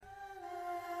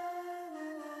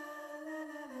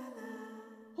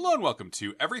Hello and welcome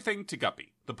to Everything to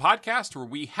Guppy, the podcast where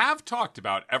we have talked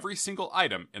about every single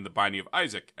item in the Binding of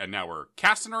Isaac, and now we're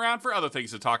casting around for other things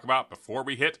to talk about before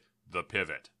we hit the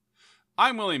pivot.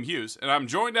 I'm William Hughes, and I'm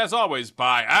joined as always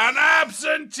by an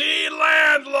absentee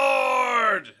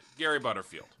landlord, Gary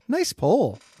Butterfield. Nice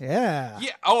poll. Yeah.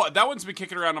 Yeah. Oh, that one's been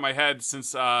kicking around in my head since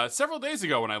several days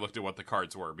ago when I looked at what the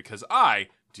cards were, because I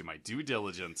do my due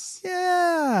diligence.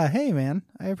 Yeah. Hey, man.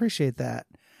 I appreciate that.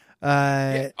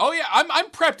 Yeah. Oh yeah,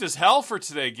 I'm prepped as hell for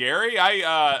today, Gary.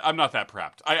 I'm not that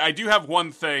prepped. I do have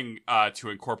one thing to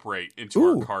incorporate into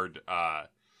our card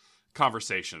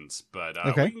conversations, but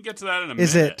okay. We can get to that in a minute.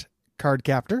 Is it Card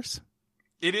Captors?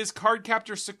 It is Card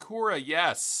Captor Sakura.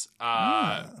 Yes.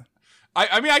 I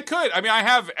mean, I could. I mean, I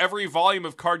have every volume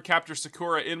of Card Captor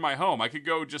Sakura in my home. I could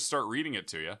go just start reading it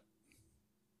to you.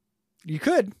 You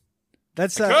could.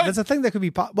 That's a thing that could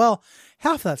be. Well,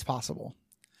 half that's possible.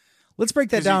 Let's break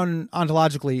that down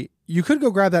ontologically. You could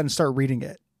go grab that and start reading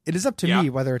it. It is up to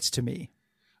me whether it's to me.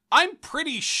 I'm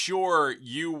pretty sure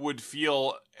you would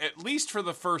feel, at least for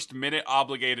the first minute,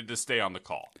 obligated to stay on the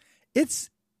call.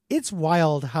 It's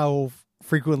wild how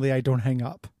frequently I don't hang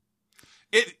up.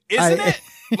 Isn't it?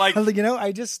 Like, you know,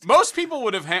 most people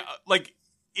would have like,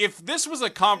 if this was a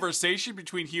conversation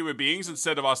between human beings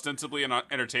instead of ostensibly an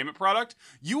entertainment product,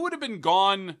 you would have been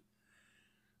gone.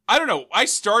 I don't know. I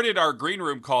started our green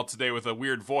room call today with a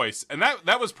weird voice, and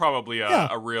that was probably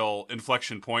a real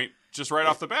inflection point just right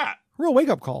off the bat. Real wake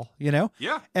up call, you know?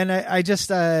 Yeah. And I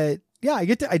just I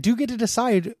do get to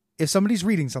decide if somebody's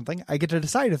reading something. I get to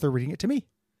decide if they're reading it to me.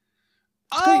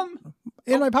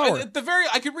 In my power. At the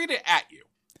I could read it at you.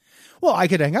 Well, I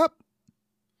could hang up.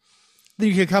 Then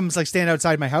you could come stand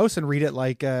outside my house and read it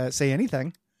like Say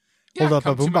Anything. Yeah, hold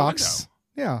up a boombox.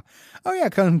 Yeah. Oh yeah,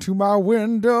 come to my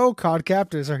window. Card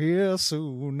captors are here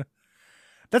soon.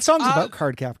 That song's about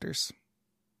card captors.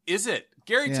 Is it?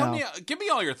 Gary, give me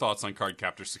all your thoughts on Card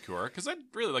Captor Sakura, because I'd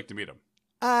really like to meet him.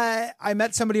 I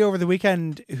met somebody over the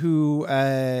weekend who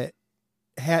had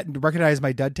recognized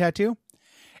my dud tattoo.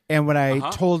 And when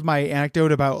I told my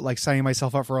anecdote about like signing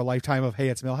myself up for a lifetime of Hey,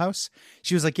 It's Millhouse,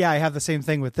 she was like, yeah, I have the same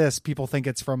thing with this. People think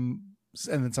it's from,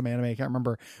 and then some anime, I can't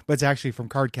remember, but it's actually from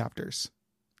Card Captors.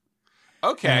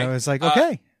 Okay. And I was like,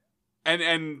 okay.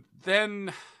 And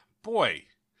then, boy,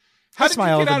 how did you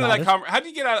get out of that conversation? How did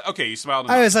you get out? Okay, you smiled.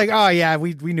 I was like, oh yeah,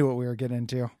 we knew what we were getting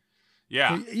into.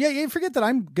 Yeah. Yeah. You forget that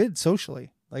I'm good socially.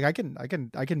 Like I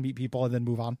can meet people and then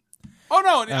move on. Oh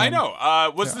no, I know.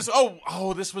 This?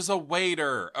 Oh, this was a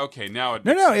waiter. Okay, now it.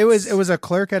 No. It was a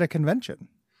clerk at a convention.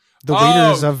 The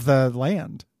waiters of the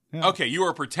land. Yeah. Okay, you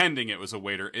were pretending it was a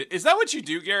waiter. Is that what you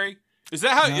do, Gary? Is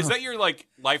that how? No. Is that your like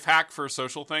life hack for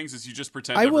social things? Is you just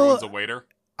pretend everyone's a waiter?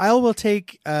 I will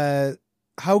take.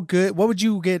 How good? What would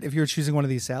you get if you were choosing one of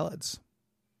these salads?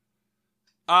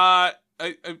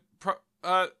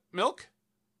 Milk.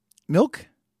 Milk?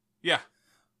 Yeah.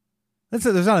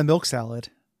 There's not a milk salad.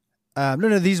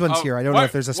 No, these ones here. I don't know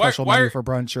if there's a special menu for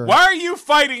brunch or. Why are you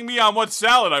fighting me on what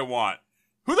salad I want?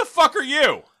 Who the fuck are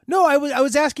you? No, I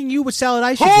was asking you what salad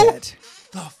I should get.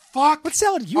 The fuck? What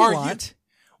salad you want?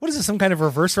 What is this? Some kind of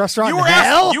reverse restaurant?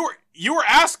 You were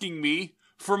asking me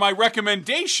for my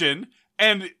recommendation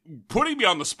and putting me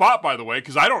on the spot, by the way,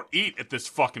 because I don't eat at this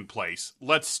fucking place.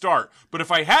 Let's start. But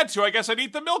if I had to, I guess I'd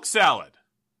eat the milk salad.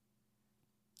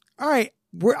 All right,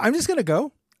 I'm just gonna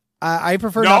go. I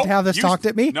prefer not to have this talked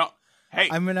at me. No. Hey,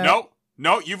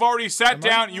 no, you've already sat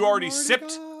down. You already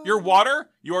sipped your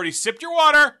water. You already sipped your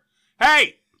water.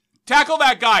 Hey, tackle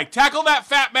that guy. Tackle that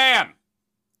fat man.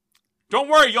 Don't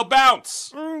worry, you'll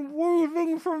bounce. I'm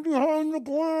waving from behind the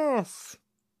glass.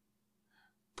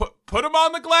 Put him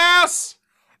on the glass.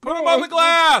 Put him on the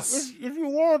glass. If you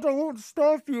want, I won't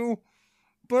stop you.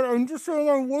 But I'm just saying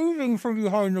I'm waving from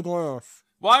behind the glass.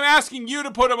 Well, I'm asking you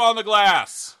to put him on the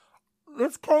glass.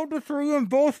 Let's count to 3 and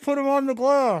both put him on the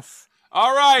glass.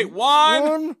 All right,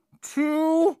 1,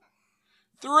 2,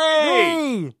 3.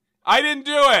 I didn't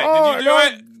do it. Did you do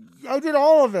it? I did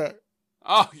all of it.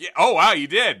 Oh, yeah. Oh, wow, you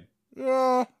did.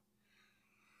 Yeah.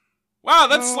 Wow,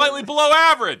 that's slightly below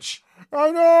average.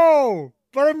 I know,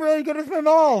 but I'm really good at my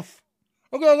mouth.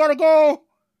 Okay, I gotta go.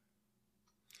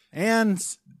 And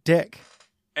Dick.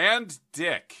 And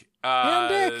Dick.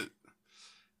 Andy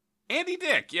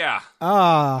Dick, yeah.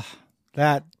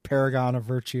 That paragon of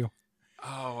virtue.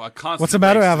 Oh, a constant. What's the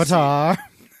matter, Avatar?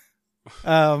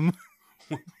 What?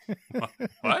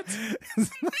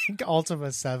 It's like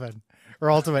Ultima 7 or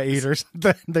Ultima 8 or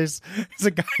something. There's a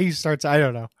guy who starts, I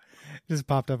don't know. It just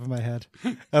popped up in my head.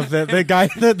 Of the guy,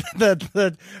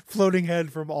 the floating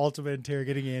head from Ultima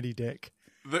interrogating Andy Dick.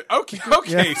 Okay.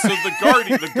 Yeah. So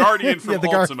the Guardian from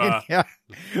Ultima. Yeah.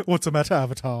 Ultimate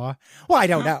Avatar. Well, I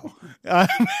don't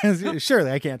know.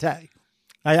 Surely I can't tell you.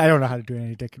 I don't know how to do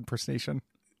any dick impersonation.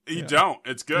 You don't.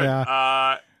 It's good.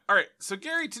 Yeah. All right. So,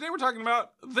 Gary, today we're talking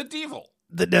about the devil.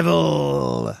 The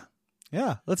devil.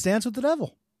 Yeah. Let's dance with the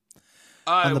devil.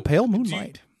 On the pale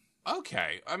moonlight.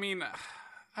 Okay. I mean,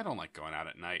 I don't like going out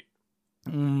at night.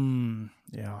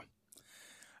 Yeah.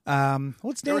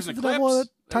 Let's dance with the devil at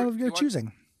the time of your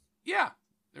choosing. Yeah.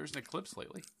 There was an eclipse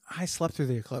lately. I slept through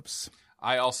the eclipse.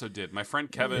 I also did. My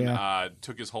friend Kevin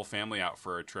took his whole family out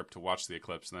for a trip to watch the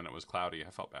eclipse, and then it was cloudy.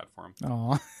 I felt bad for him.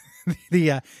 Oh,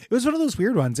 it was one of those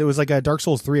weird ones. It was like a Dark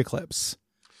Souls 3 eclipse.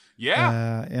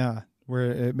 Yeah.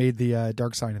 Where it made the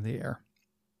dark sign in the air.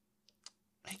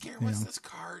 Hey, Gary, what's this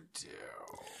card do?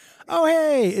 Oh,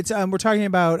 hey, it's we're talking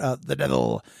about the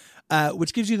devil,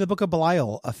 which gives you the Book of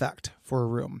Belial effect for a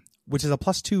room, which is a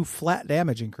 +2 flat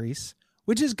damage increase,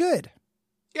 which is good.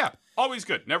 Yeah, always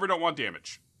good. Never don't want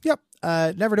damage. Yep.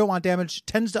 Never don't want damage.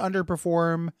 Tends to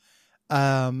underperform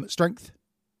strength.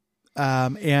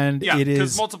 And it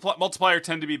is because multiplier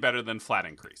tend to be better than flat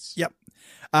increase. Yep.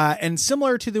 And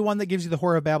similar to the one that gives you the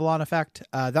Whore of Babylon effect,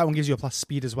 that one gives you a plus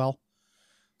speed as well.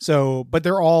 So, but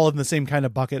they're all in the same kind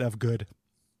of bucket of good.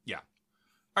 Yeah.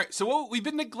 All right. So we've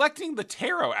been neglecting the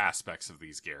tarot aspects of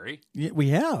these, Gary. Yeah, we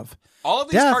have. All of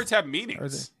these cards have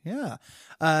meanings.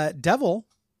 Devil.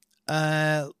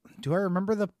 Do I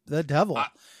remember the devil?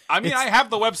 I have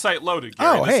the website loaded,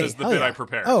 Gary. This is the bit I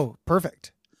prepared. Oh,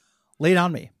 perfect. Lay it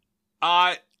on me.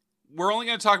 We're only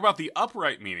going to talk about the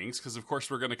upright meanings because, of course,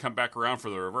 we're going to come back around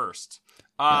for the reversed.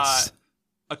 Yes.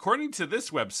 According to this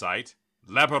website,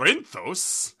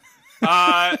 Labyrinthos,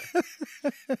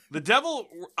 the devil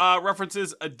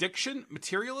references addiction,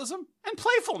 materialism, and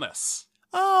playfulness.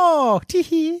 Oh,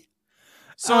 tee-hee.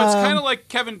 So it's kind of like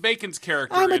Kevin Bacon's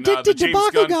character I'm in the addicted James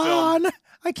to Gunn Bakugan. film.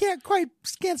 I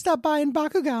can't stop buying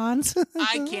Bakugans.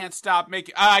 I can't stop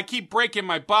making. I keep breaking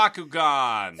my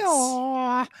Bakugans.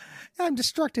 Aww, I'm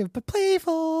destructive but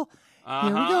playful. Here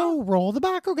we go. Roll the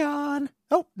Bakugan.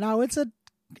 Oh, now it's a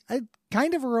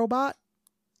kind of a robot.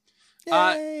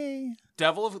 Yay!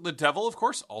 The devil, of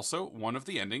course, also one of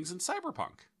the endings in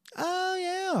Cyberpunk. Oh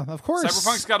yeah, of course.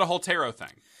 Cyberpunk's got a whole tarot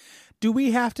thing. Do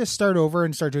we have to start over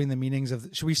and start doing the meanings of?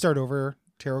 Should we start over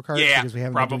tarot cards? Yeah, because we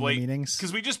haven't probably. been doing the meanings.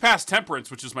 Because we just passed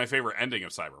Temperance, which is my favorite ending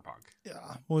of Cyberpunk.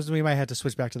 Yeah, well, we might have to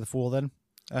switch back to the Fool then.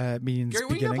 Means Gary,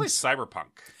 when you gonna play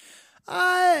Cyberpunk?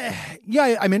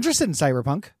 Yeah, I'm interested in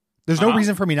Cyberpunk. There's no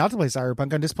reason for me not to play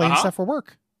Cyberpunk. I'm just playing stuff for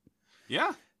work.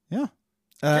 Yeah. Yeah.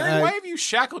 Gary, why have you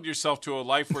shackled yourself to a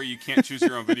life where you can't choose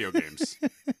your own video games?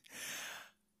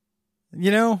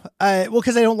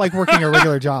 Because I don't like working a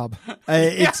regular job.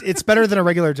 It's better than a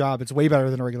regular job. It's way better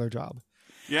than a regular job.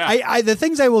 Yeah. The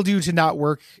things I will do to not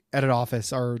work at an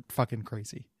office are fucking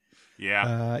crazy.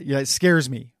 Yeah. It scares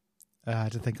me to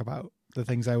think about the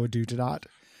things I would do to not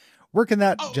work in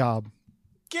that job.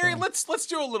 Gary, let's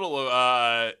do a little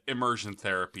immersion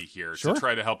therapy here to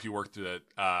try to help you work through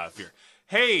that fear.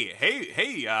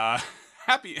 Hey,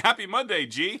 happy Monday,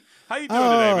 G. How you doing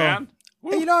today, man?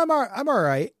 Woo. Hey, I'm all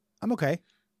right. I'm okay.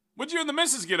 What'd you and the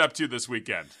missus get up to this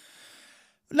weekend?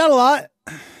 Not a lot.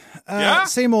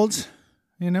 Same old,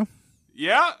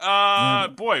 Yeah?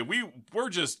 Boy, we're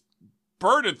just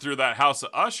burning through that House of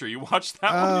Usher. You watched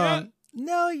that one yet?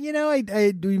 No,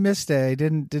 we missed it. I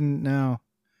didn't know.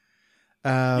 They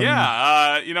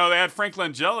had Frank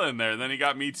Langella in there, and then he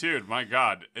got Me Too'd. My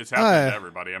God, it's happening to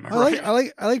everybody.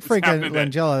 I like Frank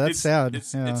Langella. That's sad.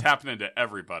 It's happening to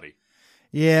everybody.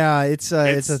 Yeah, it's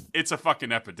a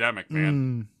fucking epidemic,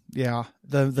 man. Yeah,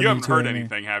 you haven't heard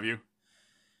anything, have you?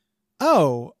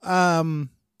 Oh, I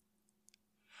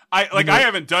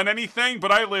haven't done anything,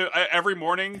 but I live every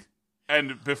morning,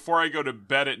 and before I go to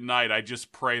bed at night, I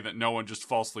just pray that no one just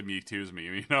falsely Me Too's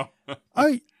me.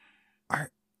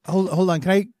 Hold on.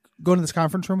 Can I go into this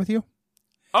conference room with you?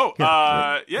 Oh,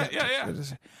 yeah.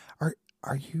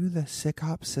 Are you the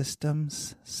SICOP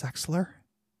Systems Sexler?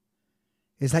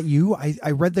 Is that you?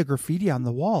 I read the graffiti on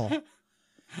the wall.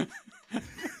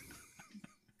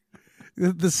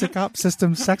 The SICOP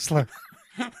Systems Sexler.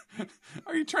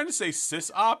 Are you trying to say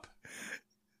sysop?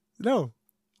 No.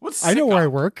 What's I know SICOP? where I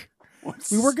work.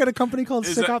 We work at a company called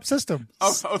SICOP Systems.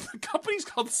 Oh, the company's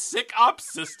called SICOP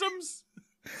Systems?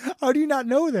 How do you not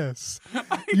know this?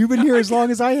 You've been here as long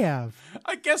as I have.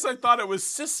 I guess I thought it was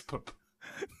CISPP.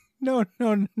 No,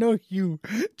 you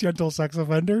gentle sex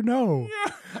offender. No.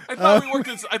 Yeah, I thought we worked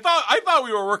at. I thought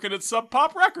we were working at Sub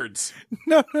Pop Records.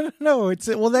 No.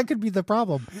 That could be the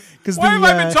problem. Why have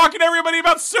I been talking to everybody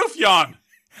about Sufjan?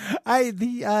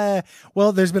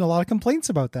 Well, there's been a lot of complaints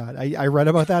about that. I read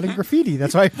about that in graffiti.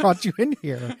 That's why I brought you in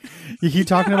here. You keep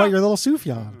talking about your little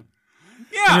Sufjan.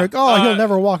 Yeah. And you're like, oh, he'll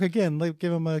never walk again.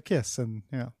 Give him a kiss. And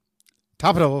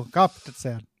top of the cup. That's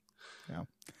sad. Yeah.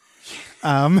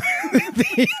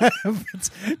 It's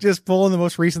just pulling the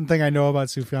most recent thing I know about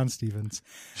Sufjan Stevens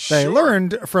that I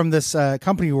learned from this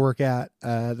company we work at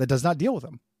that does not deal with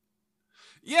him.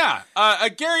 Yeah.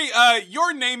 Gary,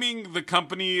 your naming the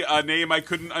company a name I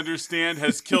couldn't understand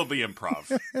has killed the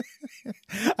improv.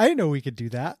 I didn't know we could do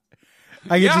that.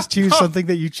 I could just choose something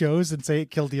that you chose and say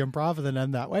it killed the improv and then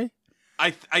end that way.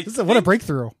 What a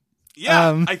breakthrough.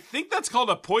 Yeah, I think that's called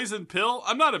a poison pill.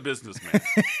 I'm not a businessman.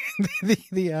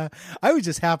 I was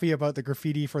just happy about the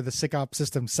graffiti for the SICOP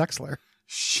system Sexler.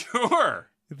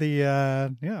 Sure. I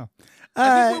think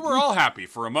we were all happy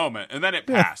for a moment, and then it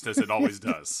passed, as it always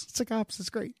does. SICOPS is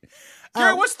great.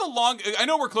 Gary, what's the I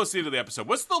know we're close to the end of the episode.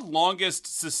 What's the longest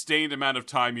sustained amount of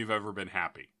time you've ever been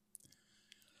happy?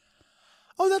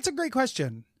 Oh, that's a great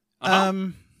question. Uh-huh.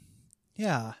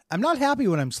 Yeah, I'm not happy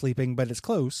when I'm sleeping, but it's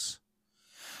close.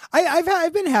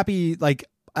 I've been happy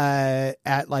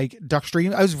at like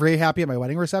Duckstream. I was very happy at my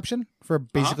wedding reception for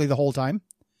basically the whole time.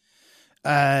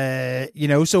 So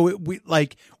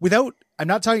without, I'm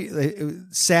not telling you,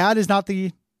 sad is not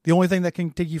the only thing that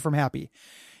can take you from happy.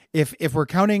 If we're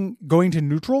counting going to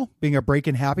neutral being a break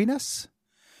in happiness,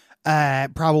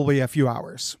 probably a few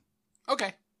hours.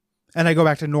 Okay. And I go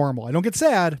back to normal. I don't get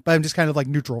sad, but I'm just kind of like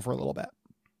neutral for a little bit.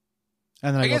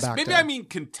 And then I go guess back maybe I mean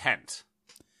content.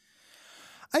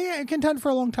 I am content for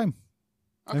a long time.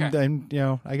 Okay.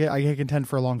 I get content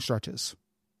for long stretches.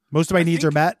 Most of my needs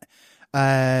are met.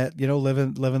 Live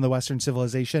in the Western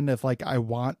civilization. If like I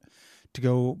want to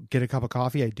go get a cup of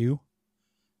coffee, I do.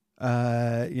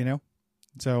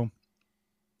 So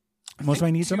most of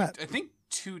my needs are met. I think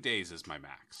 2 days is my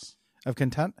max of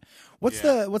content. What's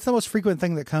the most frequent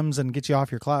thing that comes and gets you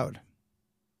off your cloud?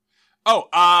 Oh,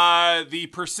 the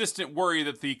persistent worry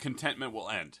that the contentment will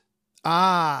end.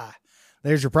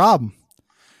 There's your problem.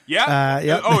 Yeah.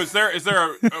 Yep. Is there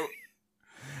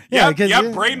a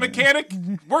brain mechanic?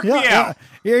 Work me out.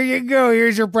 Here you go.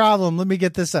 Here's your problem. Let me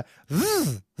get this. It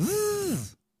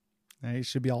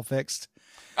should be all fixed.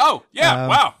 Oh yeah!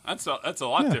 Wow, that's a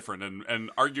lot different and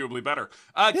arguably better.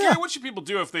 Gary, what should people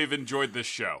do if they've enjoyed this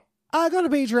show? Go to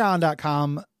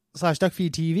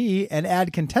patreon.com/duckfeedtv and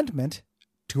add contentment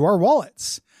to our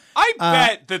wallets. I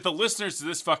bet that the listeners to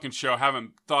this fucking show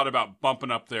haven't thought about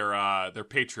bumping up their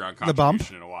Patreon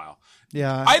contribution in a while.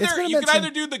 Yeah, you can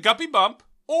either do the Guppy bump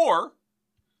or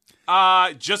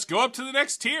just go up to the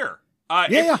next tier.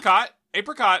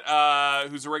 Apricot,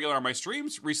 who's a regular on my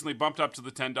streams, recently bumped up to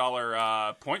the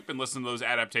 $10 point. Been listening to those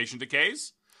adaptation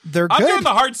decays. They're good. I'm doing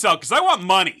the hard sell because I want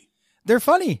money. They're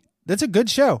funny. That's a good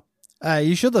show.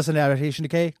 You should listen to Adaptation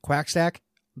Decay, Quackstack.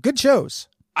 Good shows.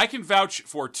 I can vouch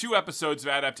for 2 episodes of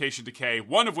Adaptation Decay,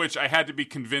 one of which I had to be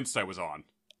convinced I was on.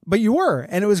 But you were,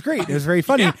 and it was great. It was very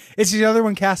funny. Yeah. It's the other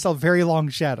one cast a very long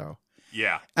shadow.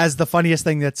 Yeah. As the funniest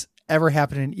thing that's ever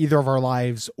happened in either of our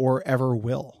lives or ever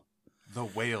will. The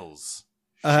whales.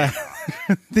 I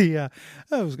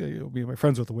was going to be my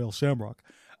friends with the whale Shamrock.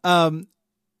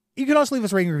 You can also leave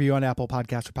us a rating review on Apple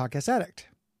Podcasts or Podcast Addict.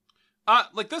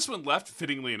 Like this one left,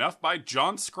 fittingly enough, by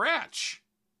John Scratch.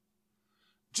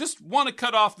 Just want to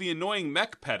cut off the annoying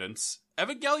mech pedants.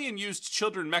 Evangelion used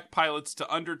children mech pilots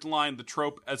to underline the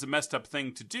trope as a messed up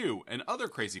thing to do, and other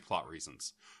crazy plot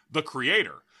reasons. The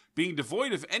creator, being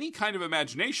devoid of any kind of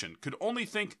imagination, could only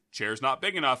think, chair's not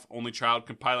big enough, only child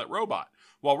can pilot robot,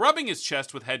 while rubbing his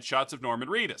chest with headshots of Norman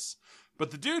Reedus.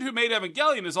 But the dude who made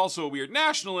Evangelion is also a weird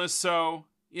nationalist, so,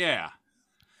 yeah.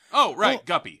 Oh, right,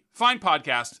 Guppy. Fine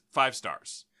podcast, 5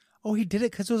 stars. Oh, he did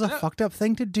it because it was a fucked up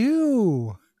thing to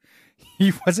do.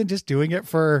 He wasn't just doing it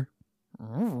for...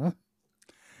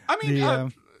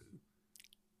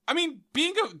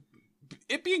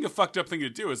 being a fucked up thing to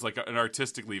do is like an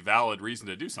artistically valid reason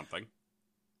to do something.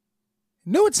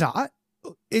 No, it's not.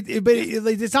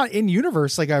 It's not in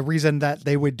universe like a reason that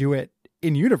they would do it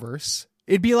in universe.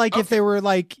 It'd be like if they were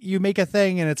like, you make a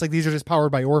thing and it's like, these are just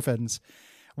powered by orphans.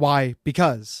 Why?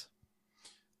 Because.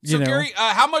 Gary,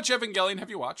 how much Evangelion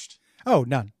have you watched? Oh,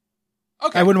 none.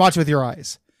 Okay. I wouldn't watch with your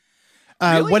eyes.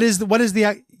 Really? What is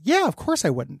the, yeah, of course I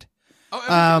wouldn't. Oh,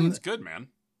 Evangelion's good, man.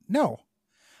 No.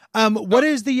 What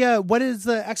is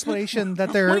the explanation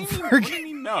that they're... What do you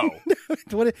mean no?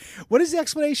 What is the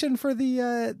explanation for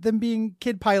the them being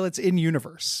kid pilots in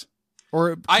universe?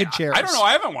 Or kid chairs? I don't know.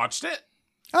 I haven't watched it.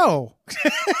 Oh.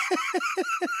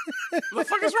 What the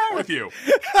fuck is wrong with you?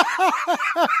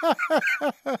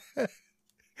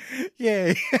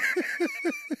 Yay.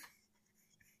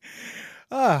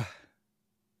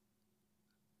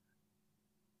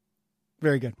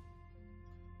 Very good.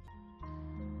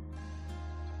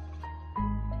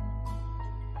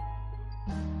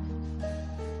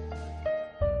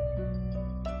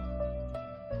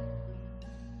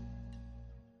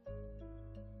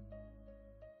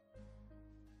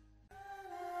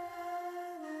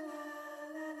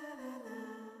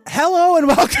 Hello and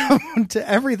welcome to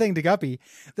Everything to Guppy,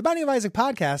 the Binding of Isaac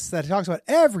podcast that talks about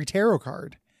every tarot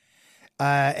card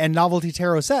and novelty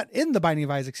tarot set in the Binding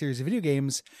of Isaac series of video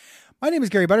games. My name is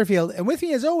Gary Butterfield, and with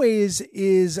me as always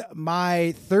is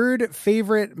my third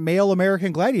favorite male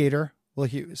American gladiator, Will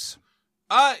Hughes.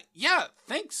 Yeah,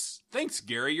 thanks,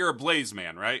 Gary. You're a Blaze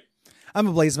man, right? I'm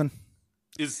a Blazeman.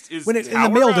 Is when it, Tower,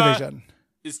 in the male division?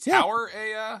 Is Tower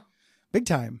a big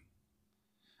time?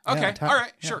 Okay, yeah, all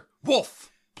right, yeah. Sure. Wolf.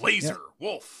 Blazer,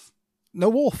 wolf. No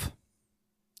wolf.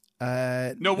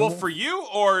 No wolf for you,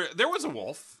 or there was a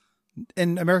wolf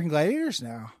in American Gladiators?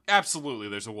 No. Absolutely,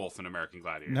 there's a wolf in American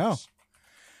Gladiators. No.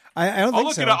 I don't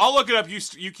think so. I'll look it up.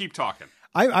 You keep talking.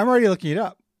 I'm already looking it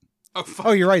up.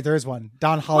 Oh, you're right. There is one.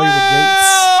 Don Hollywood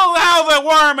well, Yates. how the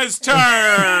worm has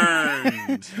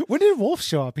turned. When did Wolf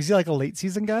show up? Is he like a late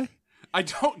season guy? I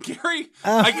don't, Gary.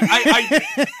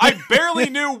 I barely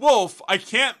knew Wolf. I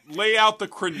can't lay out the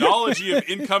chronology of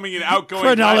incoming and outgoing.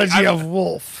 Chronology of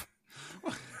Wolf.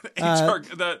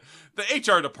 The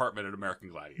HR department at American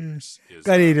Gladiators is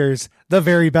Gladiators, the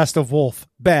very best of Wolf.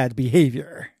 Bad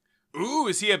behavior. Ooh,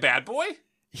 is he a bad boy?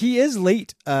 He is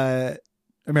late.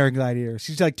 American Gladiators.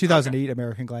 He's like 2008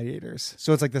 American Gladiators.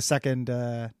 So it's like the second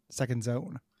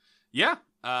zone. Yeah.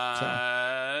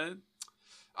 I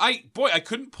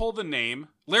couldn't pull the name.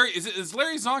 Larry, is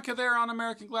Larry Zonka there on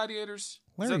American Gladiators?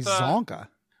 Larry Zonka.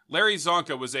 Larry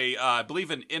Zonka was I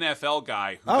believe an NFL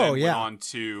guy who went on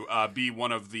to be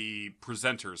one of the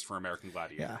presenters for American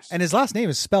Gladiators. Yeah. And his last name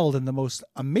is spelled in the most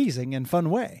amazing and fun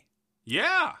way.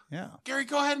 Yeah. Yeah. Gary,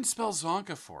 go ahead and spell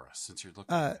Zonka for us since you're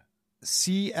looking at it.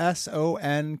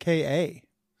 Csonka.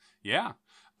 Yeah.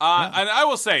 And I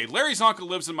will say, Larry Zonka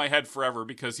lives in my head forever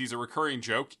because he's a recurring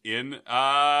joke in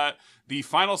the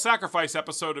Final Sacrifice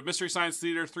episode of Mystery Science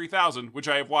Theater 3000, which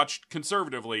I have watched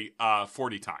conservatively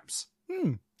 40 times.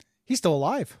 He's still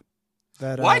alive.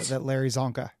 That Larry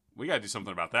Zonka. We got to do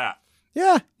something about that.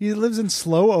 Yeah, he lives in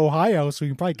Slow, Ohio, so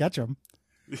you can probably catch him.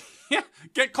 Yeah,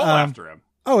 get Cole after him.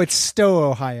 Oh, it's Stowe,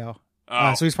 Ohio.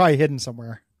 Oh. So he's probably hidden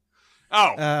somewhere.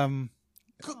 Oh.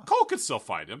 Cole could still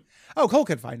find him. Oh, Cole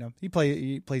could find him. He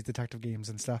plays detective games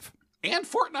and stuff. And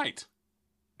Fortnite.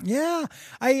 Yeah.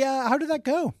 How did that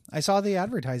go? I saw the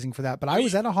advertising for that, but I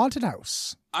was at a haunted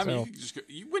house. I mean,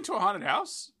 you went to a haunted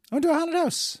house? I went to a haunted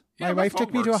house. Yeah, my wife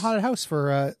took me works. to a haunted house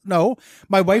for, no,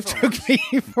 my wife took me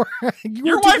for,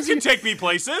 your wife can take me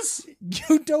places.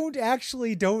 You don't,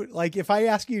 like, if I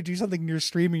ask you to do something and you're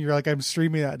streaming, you're like, I'm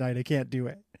streaming that night. I can't do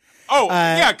it. Oh,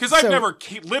 yeah, because I've never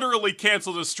literally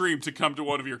canceled a stream to come to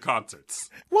one of your concerts.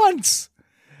 Once.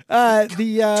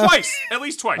 Twice. At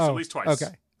least twice. Oh, at least twice.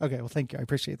 Okay. Well, thank you. I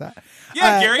appreciate that.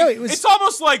 Yeah, Gary. No, it's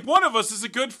almost like one of us is a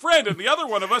good friend and the other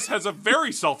one of us has a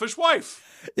very selfish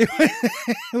wife. It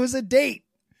was a date.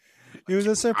 It was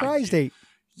a surprise date.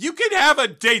 You can have a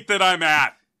date that I'm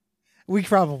at. We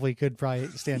probably could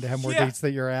stand to have more dates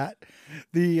that you're at.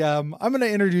 I'm going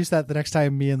to introduce that the next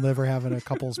time me and Liv are having a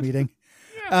couples meeting.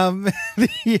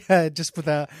 Just with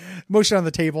a motion on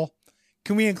the table.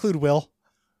 Can we include Will?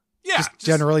 Yeah. Just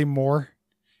generally more.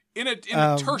 In a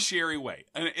tertiary way.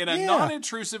 In a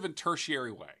non-intrusive and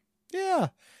tertiary way. Yeah.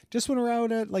 Just went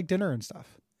around at like dinner and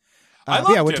stuff.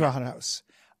 I went to a haunted house.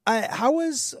 How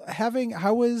was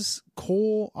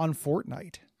Cole on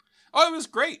Fortnite? Oh, it was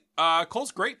great.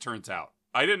 Cole's great, turns out.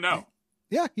 I didn't know.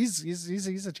 Yeah, he's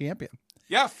a champion.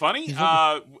 Yeah, funny.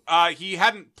 He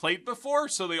hadn't played before,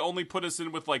 so they only put us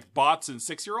in with like bots and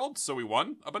 6-year-olds, so we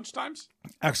won a bunch of times.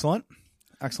 Excellent.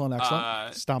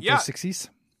 Stomp those 60s.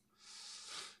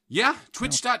 Yeah,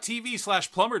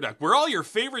 twitch.tv/plumberduck, where all your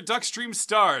favorite Duckstream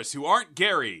stars who aren't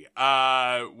Gary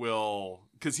will,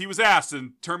 because he was asked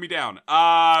and turned me down,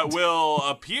 will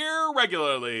appear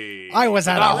regularly. I was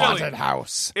at a haunted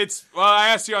house. I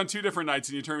asked you on 2 different nights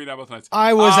and you turned me down both nights.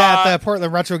 I was at the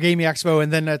Portland Retro Gaming Expo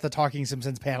and then at the Talking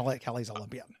Simpsons panel at Kelly's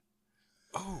Olympian.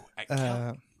 Oh,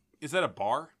 is that a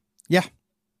bar? Yeah.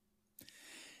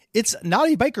 It's not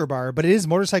a biker bar, but it is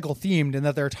motorcycle themed in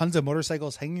that there are tons of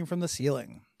motorcycles hanging from the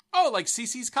ceiling. Oh, like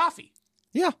CC's Coffee.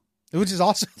 Yeah. Which is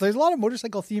also, there's a lot of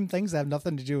motorcycle themed things that have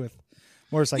nothing to do with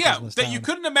motorcycles. Yeah, in this that town. you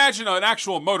couldn't imagine an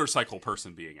actual motorcycle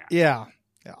person being at. Yeah.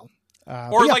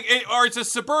 Or it's a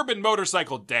suburban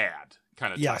motorcycle dad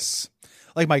kind of type. Yes.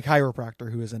 Like my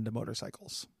chiropractor who is into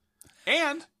motorcycles.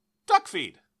 And duck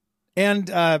feed.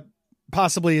 And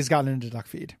possibly has gotten into duck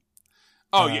feed.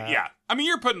 Oh yeah. I mean,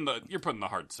 you're putting the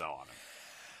hard sell on it.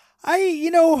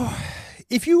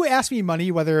 If you ask me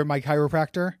money, whether my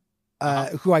chiropractor,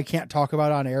 who I can't talk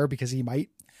about on air because he might,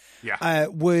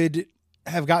 would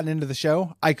have gotten into the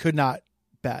show, I could not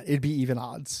bet. It'd be even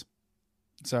odds.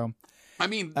 So, I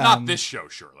mean, not this show,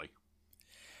 surely.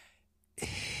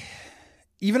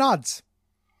 Even odds.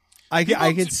 I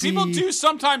could see people do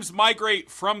sometimes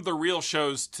migrate from the real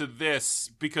shows to this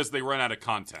because they run out of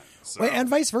content. So. And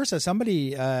vice versa.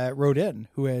 Somebody wrote in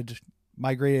who had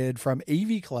migrated from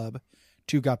AV Club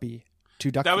to Guppy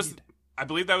to Duckfeed. I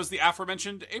believe that was the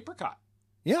aforementioned Apricot.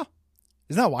 Yeah,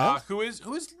 isn't that wild? Who is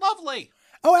lovely.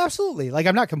 Oh, absolutely. Like,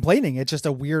 I'm not complaining. It's just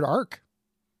a weird arc.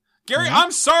 Gary,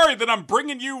 I'm sorry that I'm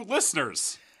bringing you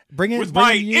listeners with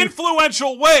my you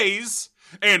influential ways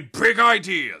and big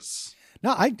ideas.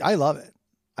 No, I love it.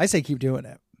 I say keep doing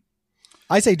it.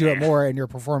 I say do it more, and your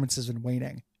performance has been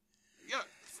waning. Yeah,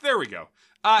 there we go.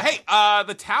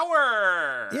 The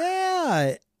tower.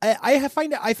 Yeah, I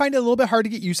find it a little bit hard to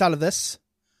get use out of this.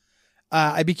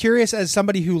 I'd be curious, as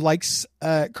somebody who likes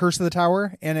Curse of the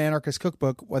Tower and Anarchist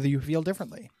Cookbook, whether you feel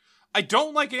differently. I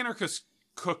don't like Anarchist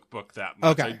Cookbook that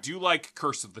much. Okay. I do like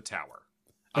Curse of the Tower.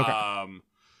 Okay.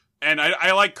 And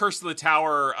I like Curse of the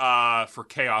Tower for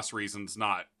chaos reasons,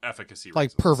 not efficacy reasons.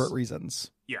 Like pervert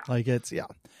reasons. Yeah. Like it's,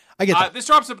 I get that. This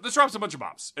drops a bunch of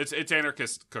bombs. It's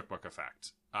Anarchist Cookbook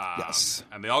effect. Yes.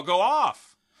 And they all go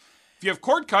off. If you have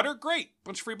Cord Cutter, great.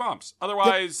 Bunch of free bombs.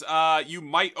 Otherwise, you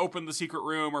might open the secret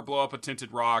room or blow up a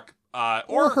tinted rock.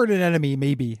 Or hurt an enemy,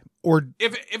 maybe. Or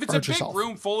if it's a big yourself.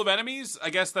 room full of enemies,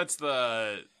 I guess that's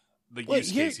the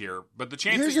use case here. But the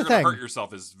chance that you're going to hurt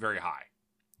yourself is very high.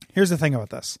 Here's the thing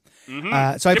about this.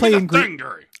 Mm-hmm. So I play in Greed.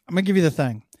 I'm gonna give you the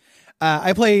thing.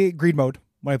 I play Greed mode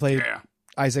when I play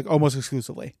Isaac almost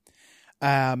exclusively.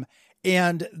 And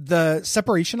the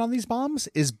separation on these bombs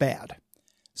is bad.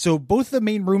 So both the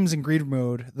main rooms in Greed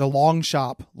mode, the long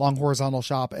horizontal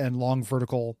shop, and long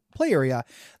vertical play area,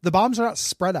 the bombs are not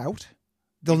spread out.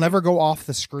 They'll never go off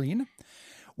the screen,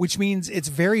 which means it's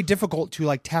very difficult to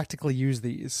like tactically use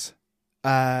these.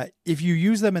 If you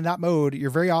use them in that mode, you're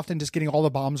very often just getting all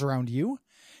the bombs around you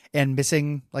and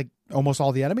missing like almost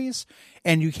all the enemies.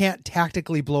 And you can't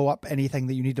tactically blow up anything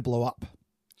that you need to blow up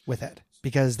with it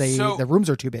because the rooms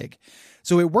are too big.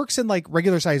 So it works in like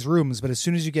regular size rooms, but as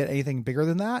soon as you get anything bigger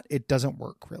than that, it doesn't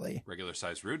work really. Regular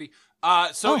size Rudy.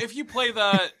 If you play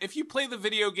the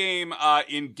video game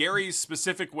in Gary's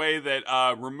specific way that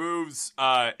removes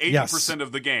 80%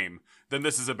 of the game, then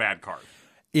this is a bad card.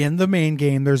 In the main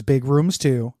game, there's big rooms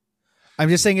too. I'm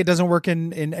just saying it doesn't work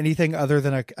in anything other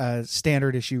than a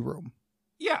standard issue room.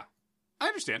 Yeah, I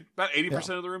understand. About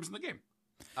 80% of the rooms in the game.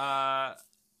 Yeah,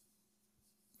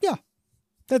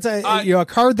 that's a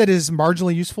card that is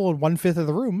marginally useful in 1/5 of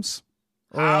the rooms,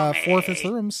 or 4/5 of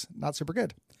the rooms. Not super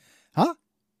good, huh?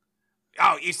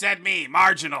 Oh, you said me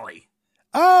marginally.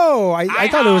 Oh, I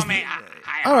thought it was.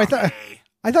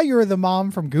 I thought you were the mom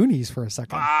from Goonies for a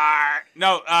second.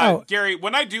 Gary,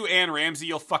 when I do Anne Ramsey,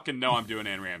 you'll fucking know I'm doing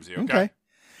Anne Ramsey, okay?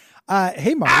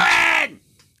 Hey, Marge. Alan!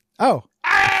 Oh.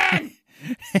 Alan!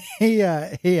 Hey,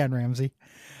 Anne Ramsey.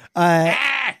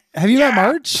 Have you met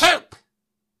Marge? Poop!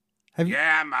 Have you?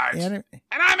 Yeah, Marge. And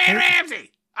I'm Anne Ramsey!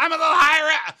 I'm a little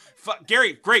higher up!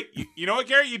 Gary, great. You know what,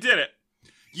 Gary? You did it.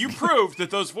 You proved that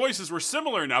those voices were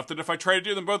similar enough that if I try to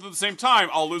do them both at the same time,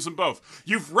 I'll lose them both.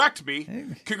 You've wrecked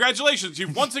me. Congratulations.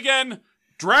 You've once again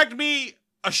dragged me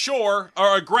ashore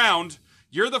or aground.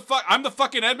 I'm the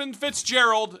fucking Edmund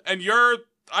Fitzgerald, and you're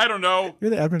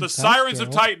the Sirens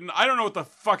of Titan. I don't know what the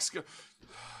fuck's.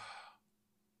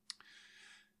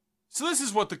 So this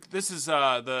is what the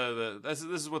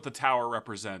tower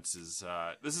represents. This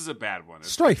is a bad one.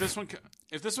 Strife.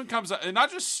 If this one comes up, and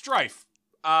not just strife.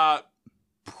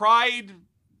 Pride,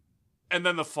 and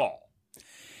then the fall.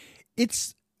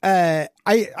 It's I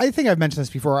think I've mentioned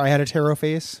this before. I had a tarot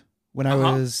phase when I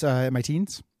was in my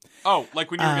teens. Oh,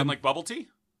 like when you were getting like bubble tea?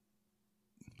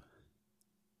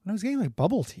 When I was getting like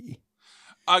bubble tea.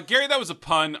 Gary, that was a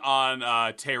pun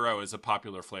on tarot as a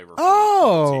popular flavor.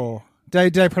 Oh,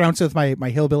 did I pronounce it with my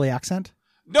hillbilly accent?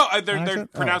 No, they're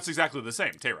pronounced exactly the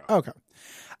same. Tarot. Okay.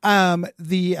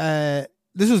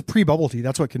 This was pre-bubble tea.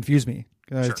 That's what confused me.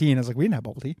 I was a teen. I was like, we didn't have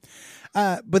bubble tea.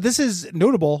 But this is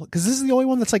notable because this is the only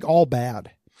one that's like all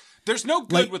bad. There's no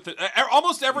good with it.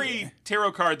 Almost every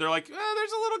tarot card, they're like,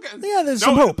 there's a little good. Yeah, there's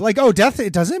some hope. Like, death,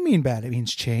 it doesn't mean bad. It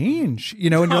means change. And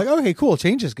you're like, okay, cool.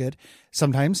 Change is good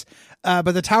sometimes.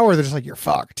 But the tower, they're just like, you're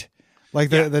fucked. Like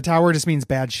the tower just means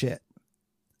bad shit.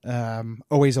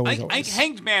 Always. I think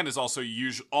Hanged Man is also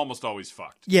almost always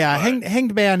fucked. Yeah,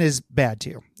 Hanged Man is bad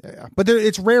too. Yeah. But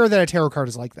it's rare that a tarot card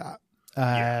is like that.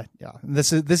 Yeah.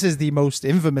 This is the most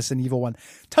infamous and evil one.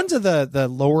 Tons of the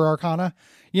lower arcana,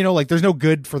 like there's no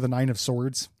good for the 9 of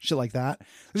swords, shit like that.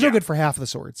 There's no good for half of the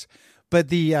swords, but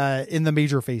the in the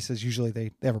major faces usually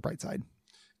they have a bright side.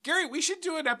 Gary, we should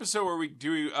do an episode where we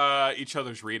do each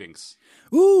other's readings.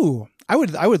 Ooh, I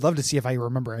would love to see if I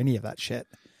remember any of that shit.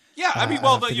 Yeah, I mean,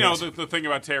 well, the thing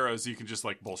about tarot is you can just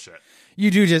like bullshit.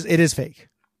 You do it is fake.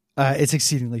 It's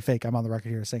exceedingly fake. I'm on the record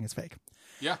here saying it's fake.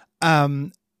 Yeah. So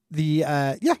I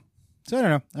don't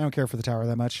know. I don't care for the tower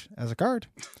that much as a card.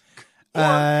 Or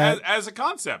as a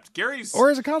concept. Gary's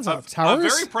or as a concept. A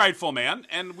very prideful man,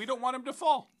 and we don't want him to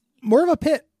fall. More of a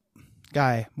pit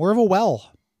guy. More of a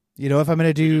well. If I'm going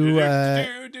to do...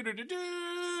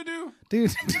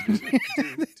 Dude.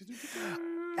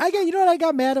 I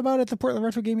got mad about at the Portland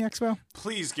Retro Gaming Expo?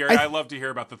 Please, Gary, I love to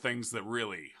hear about the things that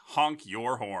really honk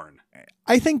your horn.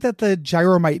 I think that the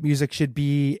Gyromite music should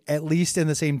be at least in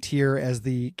the same tier as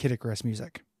the Kid Icarus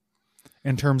music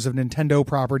in terms of Nintendo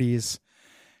properties,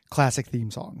 classic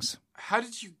theme songs. How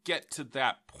did you get to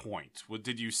that point?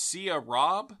 Did you see a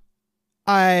Rob?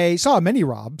 I saw many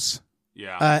Robs.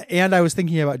 Yeah. And I was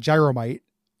thinking about Gyromite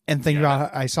and thinking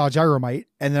about, I saw Gyromite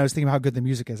and then I was thinking about how good the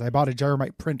music is. I bought a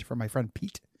Gyromite print from my friend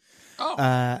Pete. Oh.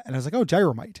 And I was like,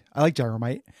 Gyromite. I like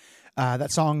Gyromite.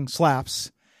 That song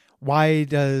slaps. Why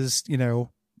is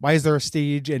there a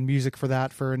stage and music for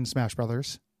that in Smash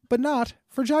Brothers, but not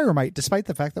for Gyromite, despite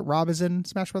the fact that Rob is in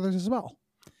Smash Brothers as well?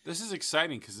 This is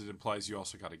exciting because it implies you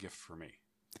also got a gift for me.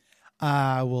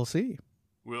 We'll see.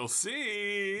 We'll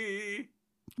see.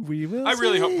 We will I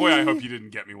really see. I hope you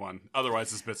didn't get me one.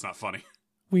 Otherwise, this bit's not funny.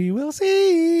 We will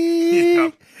see.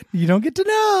 Yep. You don't get to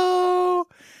know.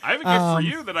 I have a gift for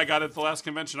you that I got at the last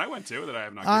convention I went to that I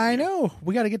have not given I you. know.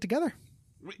 We got to get together.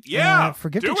 For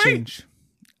gift exchange.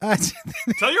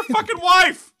 Tell your fucking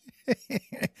wife.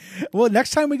 Well,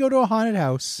 next time we go to a haunted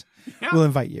house, we'll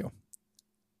invite you.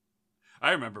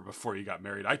 I remember before you got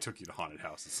married, I took you to haunted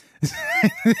houses.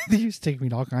 They used to take me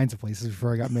to all kinds of places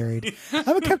before I got married.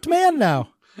 I'm a kept man now.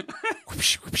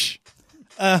 Whoopsh, whoopsh.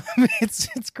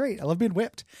 It's great. I love being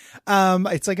whipped.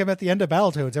 It's like I'm at the end of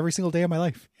Battletoads every single day of my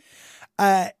life.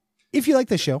 If you like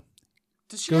this show,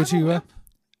 does she have a whip?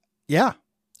 Yeah,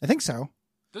 I think so.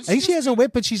 I think she has a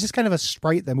whip, but she's just kind of a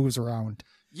sprite that moves around.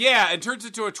 Yeah, it turns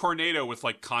into a tornado with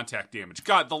like contact damage.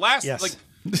 God, the last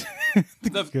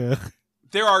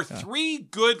there are 3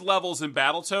 good levels in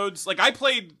Battletoads. Like I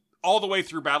played all the way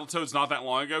through Battletoads not that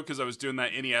long ago because I was doing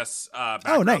that NES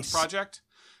background project.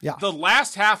 Yeah. The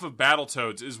last half of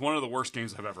Battletoads is one of the worst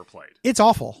games I've ever played. It's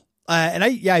awful. And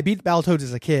I beat Battletoads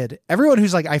as a kid. Everyone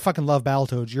who's like, I fucking love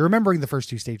Battletoads, you're remembering the first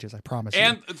 2 stages, I promise you.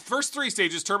 And the first 3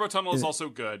 stages, Turbo Tunnel is also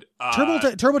good.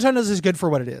 Turbo Tunnel is good for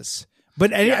what it is.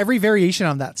 But every variation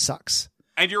on that sucks.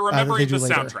 And you're remembering the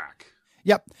soundtrack.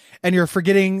 Yep. And you're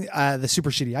forgetting the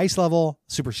super shitty ice level,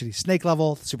 super shitty snake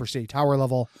level, super shitty tower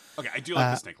level. Okay, I do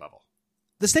like the snake level.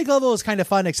 The snake level is kind of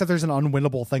fun, except there's an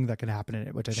unwinnable thing that can happen in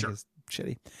it, which I think is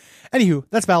shitty. Anywho,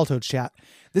 that's Battletoads chat.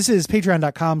 This is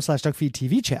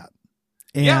patreon.com/DuckFeedTV chat.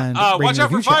 And watch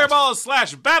out for fireballs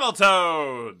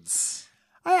 /Battletoads.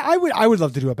 I would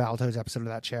love to do a Battletoads episode of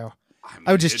that show.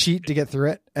 I would just cheat to get through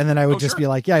it. And then I would be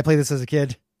like, I played this as a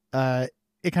kid.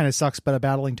 It kind of sucks, but a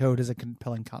battling toad is a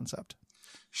compelling concept.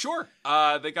 Sure.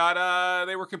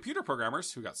 They were computer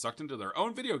programmers who got sucked into their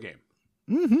own video game.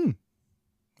 Mm-hmm.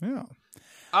 Yeah.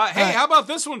 Hey, how about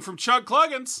this one from Chug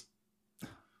Cluggins?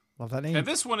 Love that name. And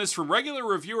this one is from regular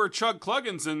reviewer Chug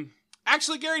Cluggins. And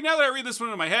actually, Gary, now that I read this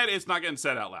one in my head, it's not getting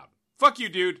said out loud. Fuck you,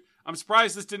 dude. I'm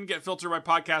surprised this didn't get filtered by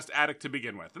Podcast Addict to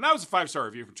begin with. And that was a 5-star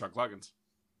review from Chug Cluggins.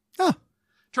 Oh.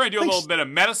 Trying to do a little bit of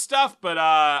meta stuff, but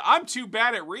I'm too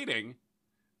bad at reading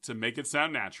to make it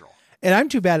sound natural. And I'm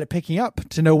too bad at picking up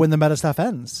to know when the meta stuff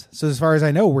ends. So as far as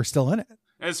I know, we're still in it.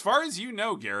 As far as you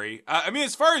know, Gary,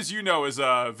 as far as you know is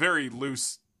a very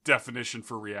loose definition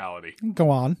for reality. Go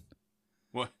on.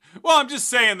 Well, I'm just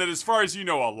saying that as far as you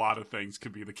know, a lot of things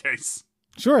could be the case.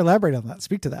 Sure, elaborate on that.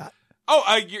 Speak to that.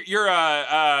 Oh, you're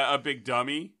a big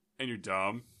dummy, and you're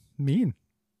dumb. Mean.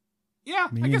 Yeah,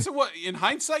 mean. I guess it was, in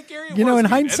hindsight, Gary, in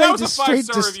hindsight, that was a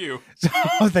 5-star review.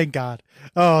 Oh, thank God.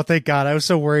 Oh, thank God. I was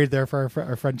so worried there for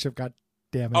our friendship got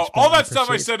damaged. Oh, all that stuff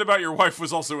I said about your wife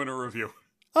was also in a review.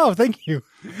 Oh, thank you.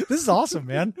 This is awesome,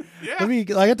 man. Yeah. I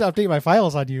get to update my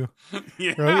files on you.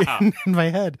 Yeah. Right? In my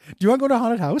head. Do you want to go to a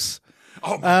haunted house?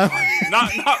 Oh my God.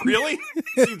 Not really?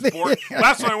 Seems boring.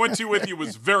 Last one I went to with you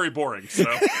was very boring, so.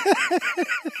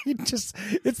 It's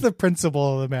the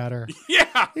principle of the matter.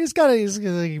 Yeah. He's gonna be a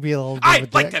little bit I'd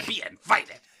of a like dick. to be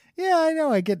invited. Yeah, I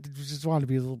know. I just want to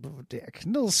be a little bit of a dick. A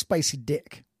little spicy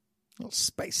dick. A little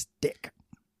spiced dick.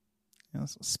 Some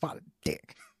spotted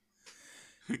dick.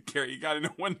 Gary, you got to know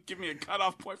when to give me a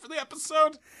cutoff point for the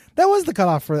episode. That was the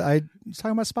cutoff for. I was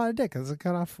talking about spotted dick. That's a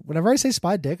cutoff. Whenever I say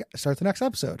spotted dick, I start the next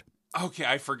episode. Okay,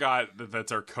 I forgot that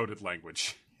that's our coded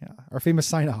language. Yeah, our famous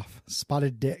sign off: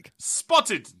 spotted dick.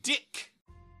 Spotted dick.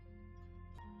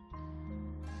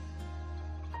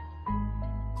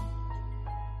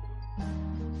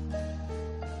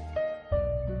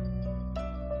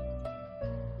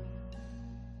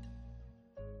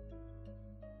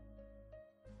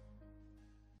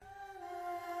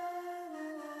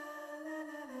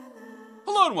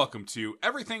 Hello and welcome to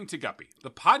Everything to Guppy,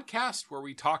 the podcast where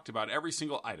we talked about every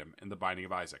single item in the Binding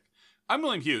of Isaac. I'm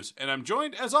William Hughes, and I'm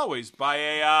joined, as always, by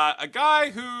a guy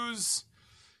who's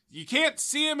you can't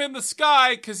see him in the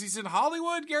sky because he's in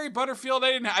Hollywood. Gary Butterfield.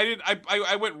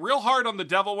 I went real hard on the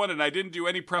Devil one, and I didn't do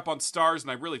any prep on stars,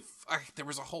 and there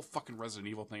was a whole fucking Resident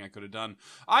Evil thing I could have done.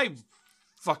 I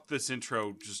fucked this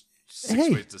intro just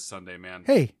six ways to Sunday, man.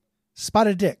 Hey,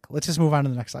 spotted dick. Let's just move on to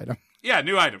the next item. Yeah,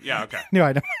 new item. Yeah, okay. New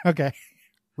item. Okay.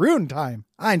 Rune time.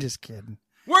 I'm just kidding.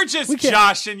 We're just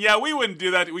joshing. Yeah, we wouldn't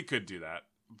do that. We could do that,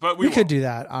 but we could do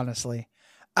that. Honestly,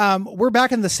 we're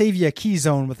back in the Savia key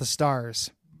zone with the stars.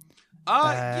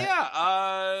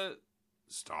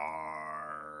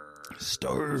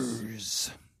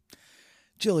 Stars.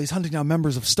 Jilly's hunting down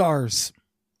members of stars.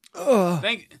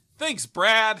 Thanks,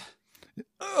 Brad.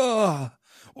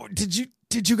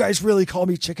 Did you guys really call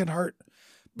me Chicken Heart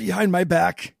behind my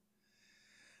back?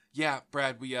 Yeah,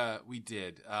 Brad, we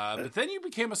did. But then you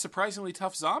became a surprisingly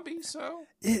tough zombie, so...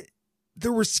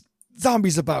 There were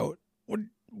zombies about.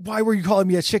 Why were you calling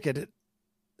me a chicken?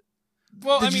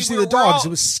 Did you see the dogs? It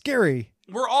was scary.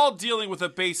 We're all dealing with a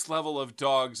base level of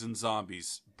dogs and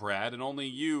zombies, Brad, and only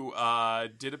you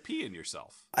did a pee in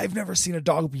yourself. I've never seen a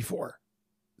dog before.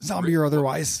 Zombie or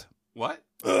otherwise. What?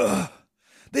 They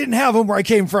didn't have them where I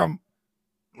came from.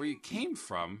 Where you came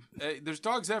from? There's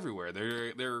dogs everywhere.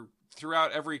 They're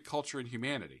throughout every culture in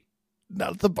humanity.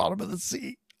 Not at the bottom of the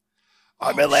sea.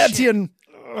 I'm Atlantean.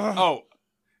 Oh,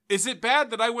 is it bad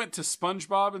that I went to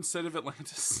SpongeBob instead of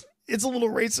Atlantis? It's a little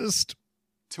racist.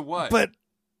 To what? But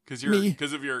because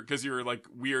of your like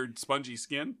weird spongy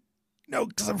skin? No,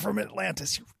 because I'm from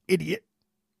Atlantis, you idiot.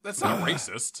 That's not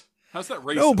racist. How's that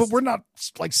racist? No, but we're not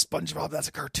like SpongeBob. That's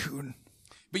a cartoon.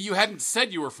 But you hadn't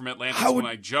said you were from Atlantis when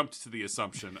I jumped to the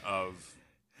assumption of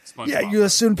SpongeBob. Yeah, you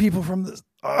assumed people from the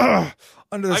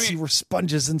under the sea were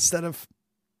sponges instead of.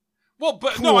 Well,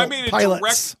 but cool no, I made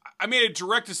pilots. I made a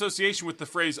direct association with the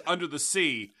phrase "under the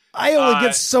sea." I only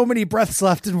get so many breaths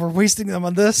left, and we're wasting them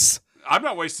on this. I'm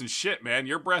not wasting shit, man.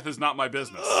 Your breath is not my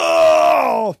business.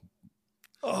 Who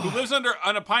lives on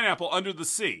a pineapple under the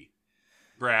sea?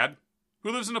 Brad.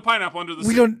 Who lives in a pineapple under the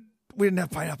sea? We didn't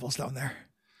have pineapples down there.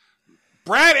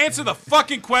 Brad, answer the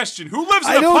fucking question. Who lives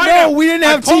in a pineapple? I don't know. We didn't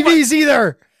have TVs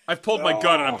either. I've pulled my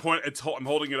gun and I'm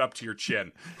holding it up to your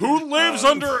chin. Who lives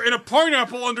in a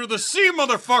pineapple under the sea,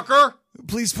 motherfucker?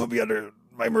 Please put me under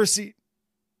my mercy.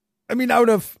 I'm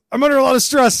under a lot of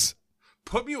stress.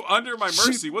 Put you under my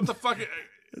mercy? What the fuck?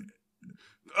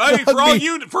 I mean,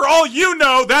 for all you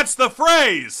know, that's the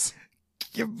phrase.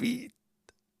 Give me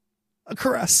a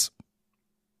caress.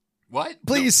 What?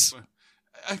 Please. No.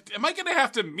 Am I going to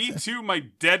have to Me Too my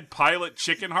dead pilot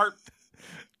Chicken Heart?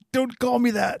 Don't call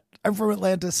me that. I'm from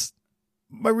Atlantis.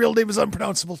 My real name is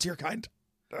unpronounceable to your kind.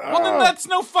 Well, then that's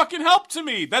no fucking help to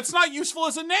me. That's not useful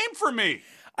as a name for me.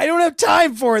 I don't have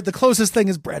time for it. The closest thing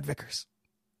is Brad Vickers.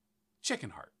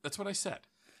 Chicken Heart. That's what I said.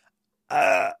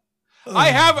 I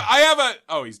have a...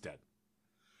 Oh, he's dead.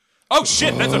 Oh,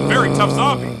 shit. That's a very tough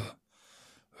zombie.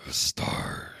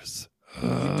 Stars.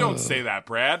 You don't say that,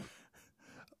 Brad.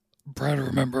 Brad,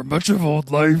 remember much of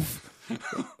old life.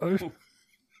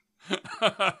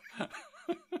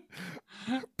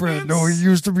 Brad, no, he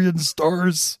used to be in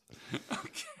stars.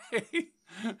 Okay.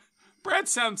 Brad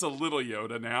sounds a little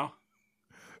Yoda now.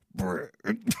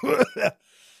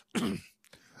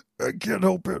 I can't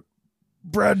help it.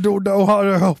 Brad don't know how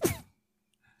to help.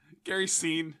 Gary,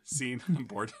 scene. I'm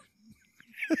bored.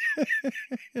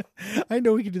 I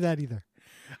know we can do that either.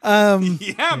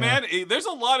 Yeah, man. There's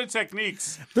a lot of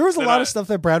techniques. There was a lot of stuff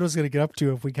that Brad was going to get up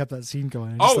to if we kept that scene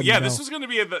going. This was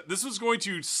going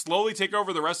to slowly take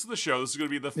over the rest of the show. This is going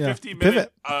to be the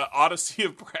 50-minute odyssey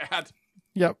of Brad.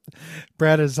 Yep.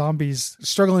 Brad is zombies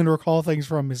struggling to recall things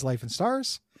from his life in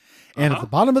stars and at the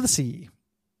bottom of the sea.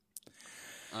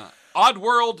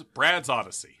 Oddworld, Brad's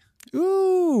Odyssey.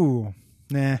 Ooh.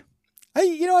 Nah.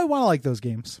 I want to like those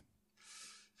games.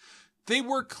 They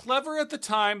were clever at the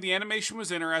time. The animation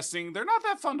was interesting. They're not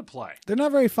that fun to play. They're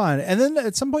not very fun. And then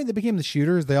at some point they became the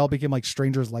shooters. They all became like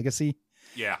Stranger's Legacy.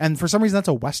 Yeah. And for some reason that's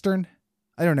a Western.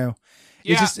 I don't know.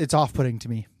 Yeah. It's off-putting to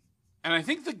me. And I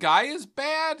think the guy is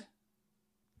bad.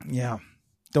 Yeah.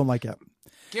 Don't like it.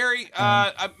 Gary,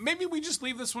 maybe we just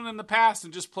leave this one in the past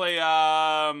and just play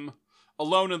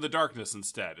Alone in the Darkness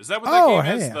instead. Is that what that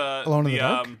game is? Alone in the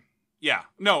Dark? Yeah.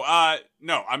 No,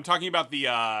 I'm talking about the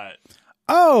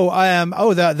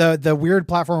the weird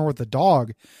platformer with the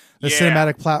dog. The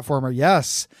cinematic platformer,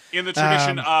 yes. In the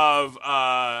tradition of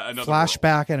another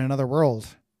Flashback in Another World.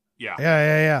 Yeah.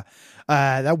 Yeah.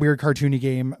 That weird cartoony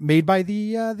game made by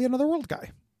the Another World guy.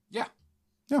 Yeah.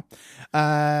 Yeah.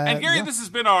 And Gary, this has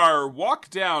been our walk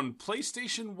down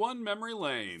PlayStation 1 memory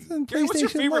lane. Gary, what's your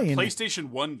favorite PlayStation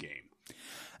 1 game?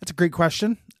 That's a great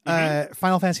question.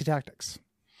 Final Fantasy Tactics.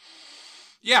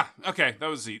 Yeah. Okay. That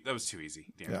was too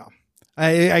easy. Damn. Yeah.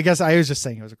 I guess I was just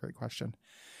saying it was a great question.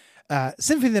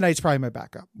 Symphony of the Night's probably my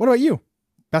backup. What about you?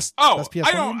 Best PS1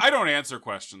 game? I don't answer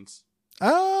questions.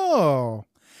 Oh.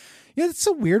 Yeah, it's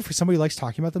so weird for somebody who likes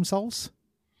talking about themselves.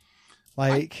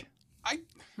 Like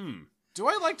Do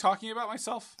I like talking about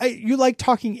myself? You like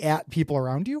talking at people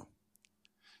around you?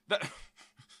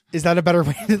 Is that a better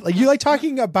way? You like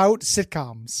talking about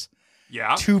sitcoms.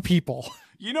 Yeah. To people.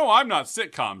 You know I'm not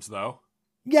sitcoms, though.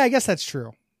 Yeah, I guess that's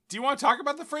true. Do you want to talk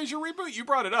about the Frasier reboot? You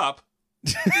brought it up.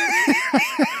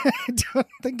 I don't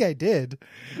think I did.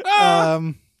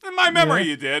 In my memory,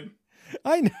 you did.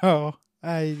 I know.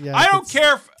 I don't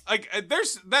care.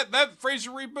 There's that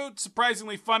Frasier reboot.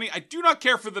 Surprisingly funny. I do not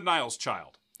care for the Niles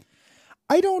child.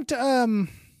 I don't.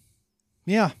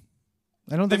 Yeah.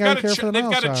 I don't think I care for the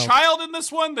Niles child. They've got a child in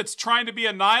this one that's trying to be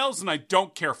a Niles, and I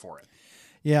don't care for it.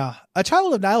 Yeah, a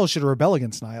child of Niles should rebel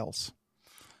against Niles.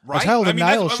 Right? A child of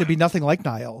Niles should be nothing like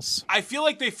Niles. I feel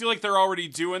like they're already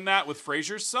doing that with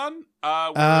Frasier's son.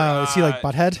 Is he like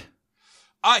Butthead?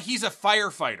 He's a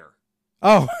firefighter.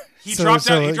 Oh, he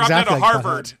dropped out of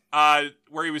Harvard,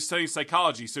 where he was studying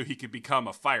psychology, so he could become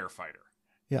a firefighter.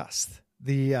 Yes,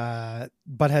 the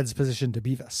Butthead's position to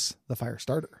Beavis, the fire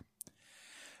starter.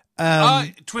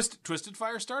 Twisted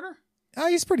fire starter.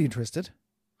 He's pretty twisted.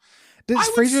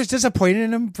 Frasier's disappointed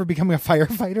in him for becoming a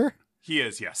firefighter? He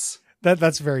is, yes.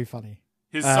 That's very funny.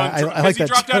 His son, he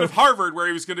dropped out of Harvard, where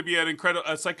he was going to be an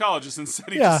incredible psychologist, and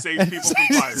instead he just saved people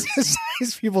from fires.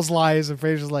 Saves people's lives, and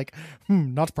Frasier's like,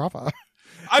 not proper.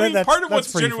 I mean, part of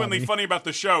what's genuinely funny about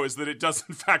the show is that it does,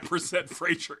 in fact, present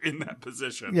Frasier in that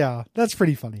position. Yeah, that's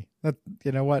pretty funny.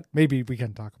 You know what? Maybe we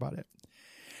can talk about it.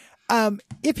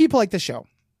 If people like the show,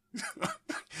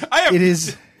 it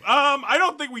is. I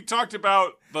don't think we talked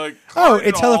about the.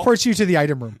 It teleports you to the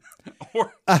item room. Gary,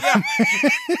 I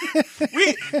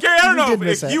don't know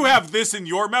if you have this in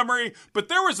your memory, but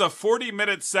there was a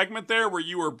 40-minute segment there where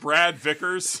you were Brad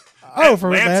Vickers,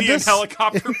 from Atlantean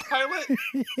helicopter pilot.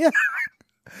 Yeah,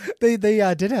 they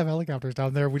did have helicopters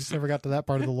down there. We just never got to that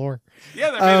part of the lore. Yeah,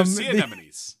 they're made of sea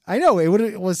anemones. I know it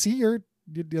would. Well, see,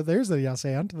 there's the yes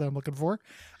and that I'm looking for.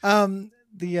 I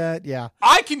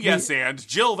can and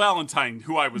Jill Valentine,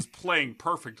 who I was playing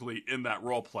perfectly in that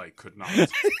role play, could not.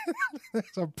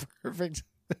 That's a perfect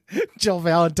Jill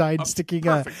Valentine sticking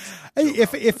perfect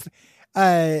if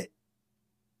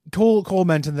Cole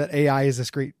mentioned that AI is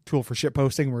this great tool for shit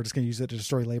posting. We're just going to use it to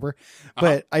destroy labor.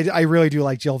 But I really do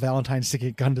like Jill Valentine sticking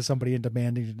a gun to somebody and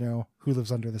demanding to know who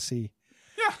lives under the sea.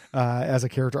 Yeah. As a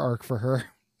character arc for her.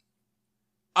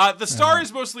 The star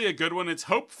is mostly a good one. It's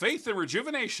hope, faith, and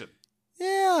rejuvenation.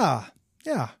 Yeah.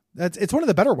 It's one of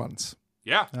the better ones.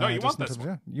 Yeah. No, you want this one.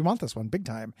 Yeah, you want this one big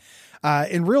time.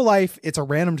 In real life, it's a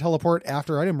random teleport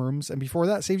after item rooms, and before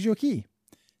that saves you a key.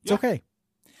 It's okay.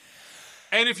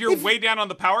 And if you're way down on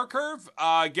the power curve,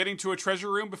 getting to a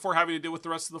treasure room before having to deal with the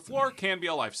rest of the floor can be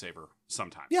a lifesaver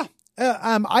sometimes. Yeah.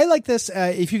 I like this.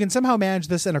 If you can somehow manage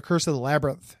this in a Curse of the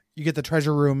Labyrinth, you get the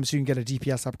treasure room so you can get a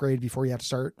DPS upgrade before you have to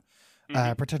start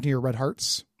protecting your red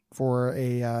hearts for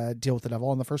a deal with the devil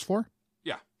on the first floor.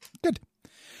 Yeah. Good.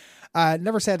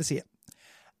 Never sad to see it.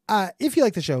 If you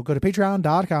like the show, go to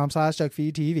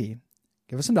patreon.com/DuckFeedTV.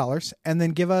 Give us some dollars and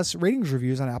then give us ratings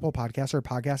reviews on Apple Podcasts or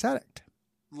Podcast Addict.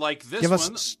 Like this give one.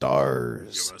 Give us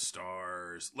stars. Give us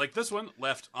stars. Like this one,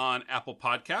 left on Apple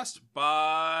Podcast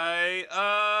by,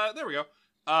 there we go.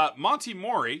 Monty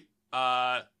Mori,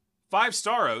 5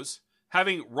 staros,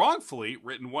 having wrongfully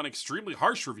written one extremely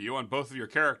harsh review on both of your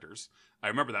characters. I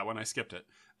remember that one. I skipped it.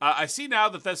 I see now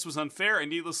that this was unfair and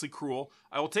needlessly cruel.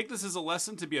 I will take this as a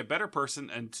lesson to be a better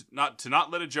person and to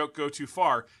not let a joke go too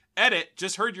far. Edit,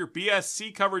 just heard your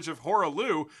BSC coverage of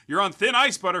Horaloo. You're on thin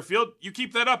ice, Butterfield. You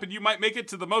keep that up and you might make it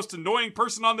to the most annoying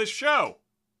person on this show.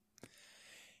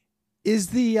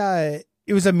 Is it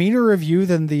was a meaner review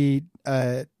than the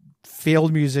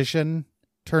failed musician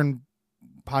turned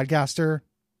podcaster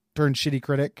turned shitty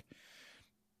critic,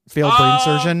 failed brain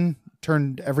surgeon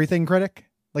turned everything critic?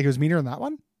 Like it was meaner than that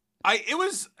one? It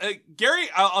was Gary.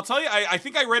 I'll tell you. I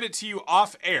think I read it to you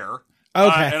off air.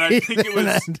 Okay, and I think it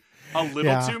was a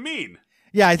little too mean.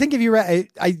 Yeah, I think if you read,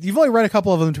 you've only read a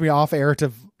couple of them to me off air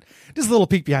to just a little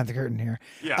peek behind the curtain here.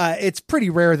 Yeah, it's pretty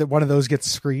rare that one of those gets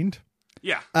screened.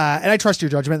 Yeah, and I trust your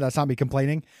judgment. That's not me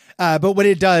complaining. But when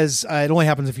it does, it only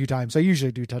happens a few times. So I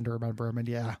usually do tend to remember them. And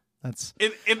yeah, that's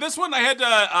in this one.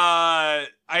 I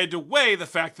had to weigh the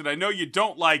fact that I know you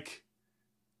don't like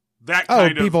that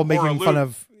kind of people making fun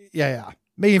of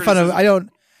making fun of. I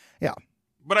don't. Yeah.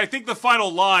 But I think the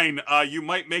final line, you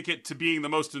might make it to being the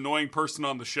most annoying person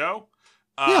on the show,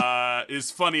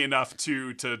 is funny enough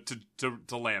to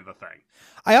land the thing.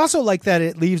 I also like that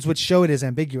it leaves which show it is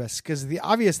ambiguous, because the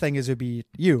obvious thing is it would be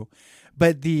you,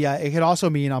 but it could also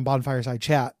mean on Bonfireside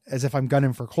Chat, as if I'm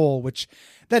gunning for Cole, which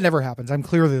that never happens. I'm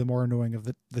clearly the more annoying of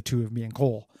the two of me and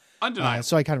Cole. Undeniably.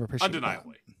 So I kind of appreciate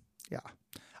Undeniably. That. Yeah.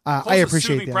 I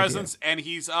appreciate a soothing the presence, idea. and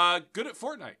he's good at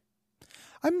Fortnite.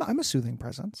 I'm a soothing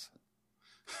presence.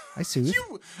 I soothe.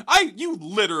 You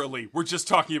literally were just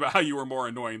talking about how you were more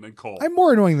annoying than Cole. I'm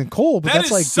more annoying than Cole, but that's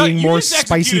like being more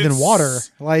spicy than water.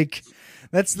 Like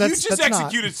that's you just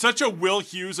executed such a Will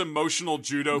Hughes emotional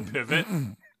judo pivot.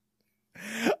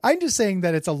 I'm just saying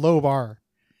that it's a low bar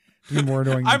to be more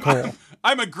annoying than Cole.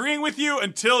 I'm agreeing with you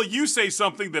until you say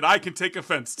something that I can take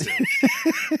offense to.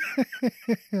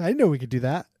 I know we could do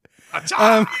that.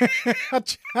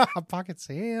 Pocket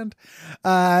sand.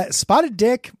 Spotted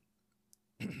Dick.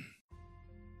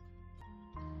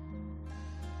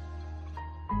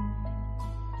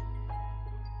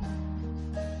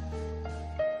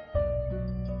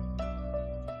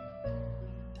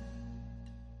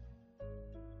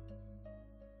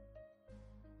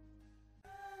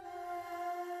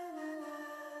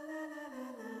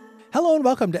 Hello and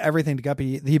welcome to Everything to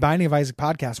Guppy, the Binding of Isaac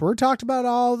podcast, where we talked about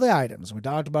all the items. We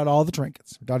talked about all the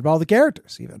trinkets. We talked about all the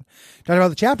characters, even. We talked about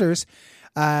the chapters.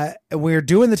 We're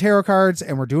doing the tarot cards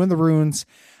and we're doing the runes.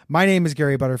 My name is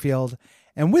Gary Butterfield.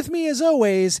 And with me, as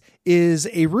always, is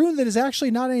a rune that is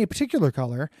actually not any particular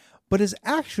color, but is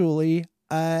actually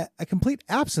a complete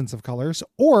absence of colors,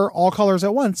 or all colors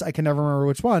at once. I can never remember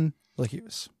which one. Will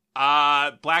Hughes.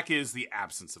 Black is the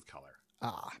absence of color.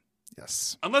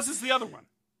 Yes. Unless it's the other one.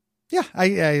 Yeah, I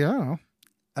don't know.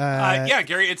 Yeah,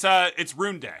 Gary, it's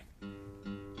Rune Day.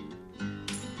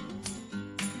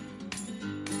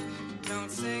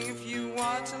 Don't sing if you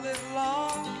want to live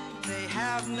long. They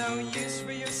have no use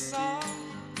for your song.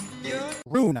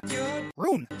 Rune.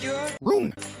 Rune.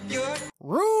 Rune.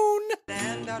 Rune.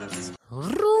 Stand out of this.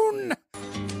 Rune.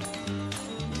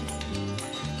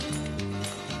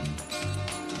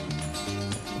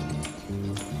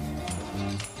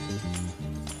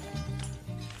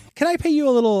 Can I pay you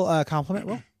a little compliment,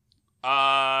 Will?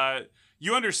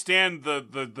 You understand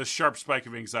the sharp spike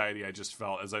of anxiety I just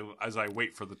felt as I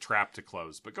wait for the trap to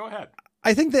close. But go ahead.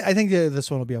 I think that this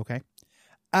one will be okay.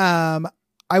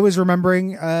 I was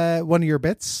remembering one of your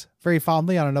bits very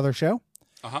fondly on another show.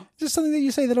 Just something that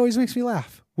you say that always makes me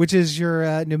laugh, which is your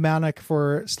mnemonic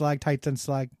for stalactites and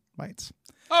stalagmites.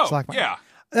 Oh, yeah.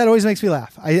 That always makes me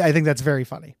laugh. I think that's very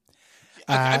funny.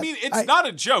 I mean, it's not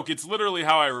a joke. It's literally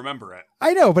how I remember it.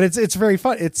 I know, but it's very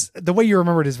fun. It's the way you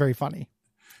remember it is very funny.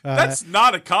 That's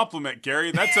not a compliment,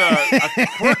 Gary. That's a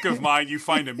quirk of mine you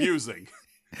find amusing.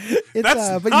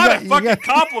 That's not a fucking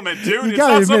compliment, dude. You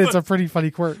gotta admit, it's a pretty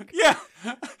funny quirk. Yeah.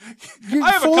 I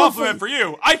have a compliment for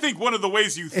you. I think one of the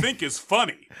ways you think is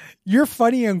funny. You're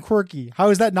funny and quirky. How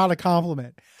is that not a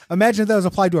compliment? Imagine if that was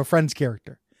applied to a Friends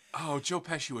character. Oh, Joe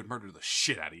Pesci would murder the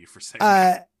shit out of you for saying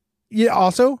that. Yeah.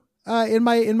 Also, in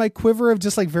my quiver of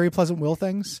just like very pleasant will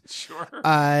things. Sure.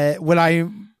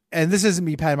 And this isn't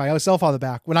me patting myself on the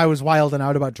back, when I was wild and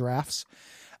out about giraffes,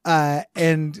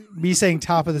 and me saying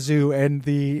top of the zoo and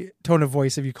the tone of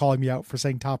voice of you calling me out for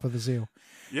saying top of the zoo.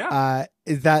 Yeah.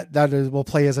 Will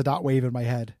play as a dot wave in my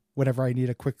head whenever I need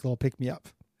a quick little pick me up.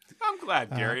 I'm glad,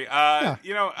 Gary. Yeah,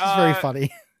 it's very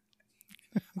funny.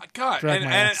 God,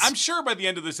 and I'm sure by the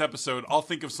end of this episode, I'll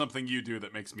think of something you do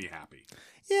that makes me happy.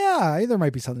 Yeah, there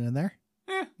might be something in there.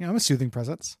 I'm a soothing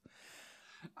presence.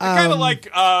 I kind of like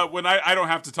when I don't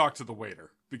have to talk to the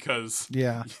waiter, because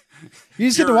you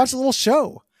just get to watch a little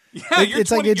show. Yeah, you're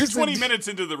 20 minutes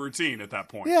into the routine at that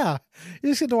point. Yeah,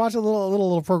 you just get to watch a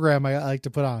little program I like to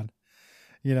put on.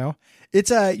 You know,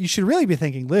 it's you should really be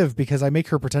thanking Liv, because I make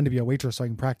her pretend to be a waitress so I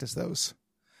can practice those.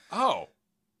 Oh,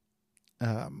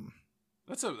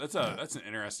 that's an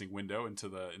interesting window into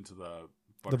the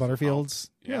Butterfields.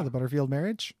 Home. Yeah, the Butterfield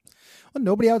marriage. Well,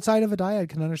 nobody outside of a dyad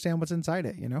can understand what's inside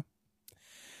it. You know.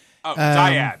 Oh,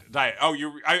 dyad. Oh,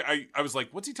 I was like,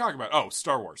 what's he talking about? Oh,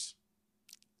 Star Wars.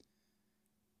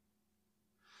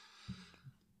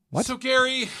 What? So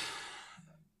Gary,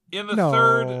 in the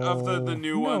third of the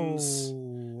new ones,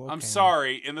 Okay. I'm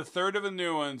sorry, in the third of the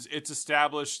new ones, it's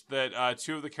established that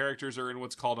 2 of the characters are in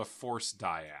what's called a force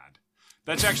dyad.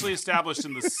 That's actually established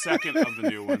in the second of the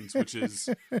new ones, which is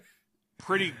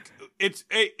pretty.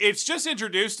 It's just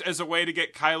introduced as a way to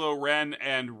get Kylo Ren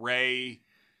and Rey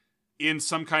in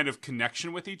some kind of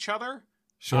connection with each other.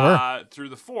 Sure. Through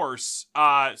the Force,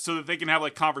 so that they can have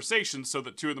like conversations, so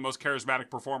that 2 of the most charismatic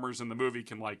performers in the movie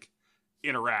can like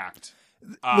interact.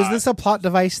 Was this a plot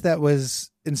device that was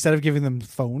instead of giving them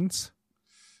phones?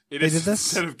 It is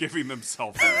instead of giving them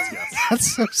cell phones. Yes,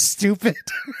 that's so stupid.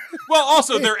 Well,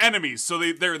 also they're enemies, so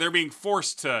they're being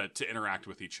forced to interact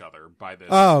with each other by this.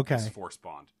 This Force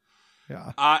bond.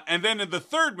 Yeah. And then in the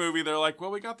third movie, they're like,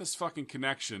 well, we got this fucking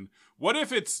connection. What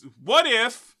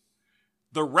if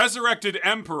the resurrected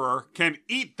Emperor can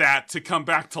eat that to come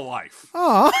back to life?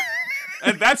 Aww.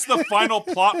 And that's the final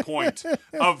plot point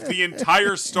of the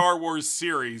entire Star Wars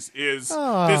series is this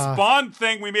Bond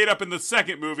thing we made up in the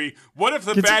second movie. What if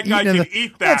the bad guy can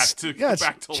eat that to come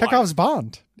back to life? Chekhov's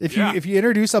Bond. If you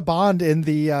introduce a Bond in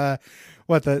the the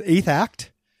 8th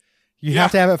act, you have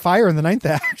to have it fire in the 9th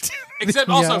act. Except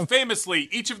also famously,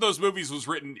 each of those movies was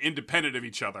written independent of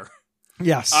each other.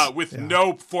 Yes. With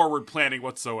no forward planning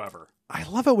whatsoever. I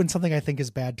love it when something I think is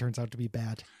bad turns out to be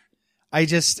bad. I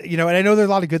just, and I know there are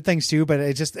a lot of good things too, but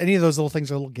it just, any of those little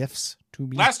things are little gifts to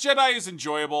me. Last Jedi is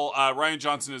enjoyable. Rian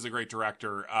Johnson is a great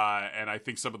director, and I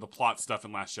think some of the plot stuff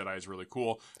in Last Jedi is really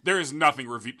cool. There is nothing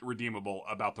redeemable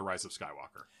about The Rise of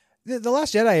Skywalker. The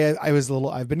Last Jedi,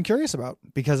 I've been curious about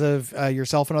because of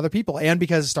yourself and other people, and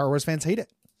because Star Wars fans hate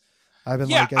it. I've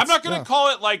been I'm not going to call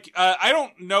it I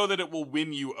don't know that it will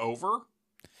win you over.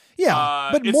 Yeah,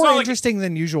 but more interesting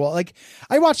than usual. Like,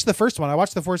 I watched the first one. I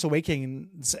watched The Force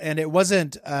Awakens, and it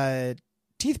wasn't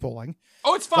teeth pulling.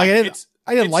 Oh, it's fine.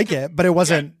 I didn't like it, but it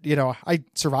wasn't. I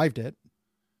survived it.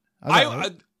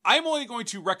 I'm only going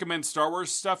to recommend Star Wars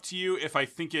stuff to you if I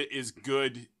think it is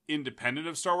good, independent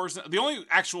of Star Wars. The only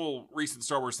actual recent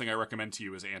Star Wars thing I recommend to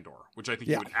you is Andor, which I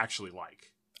think you would actually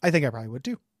like. I think I probably would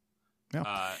too.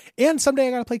 Yeah. And someday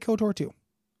I got to play KOTOR 2.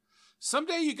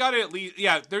 Someday you got to at least...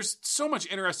 Yeah, there's so much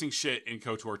interesting shit in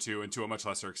KOTOR 2 and to a much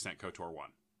lesser extent KOTOR 1.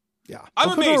 Yeah.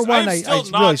 I'm amazed. KOTOR 1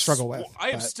 I really struggle with.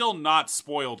 I have still not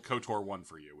spoiled KOTOR 1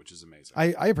 for you, which is amazing.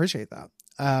 I appreciate that.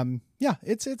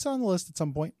 It's on the list at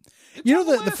some point.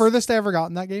 The furthest I ever got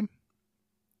in that game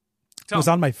was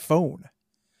on my phone.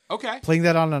 Okay. Playing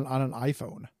that on an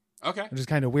iPhone. Okay. Which is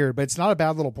kind of weird, but it's not a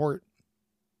bad little port.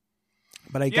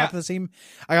 But I got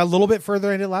a little bit further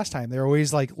than I did last time. They're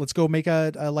always like, let's go make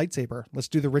a lightsaber. Let's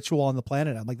do the ritual on the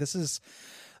planet. I'm like, this is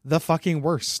the fucking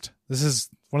worst. This is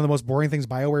one of the most boring things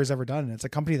BioWare's ever done. And it's a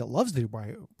company that loves to do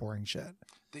boring shit.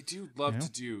 They do love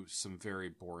to do some very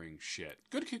boring shit.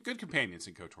 Good companions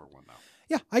in KOTOR 1, though.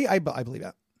 Yeah, I believe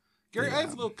that. Gary, I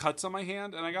have little cuts on my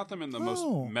hand, and I got them in the most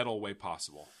metal way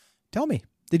possible. Tell me,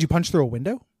 did you punch through a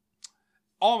window?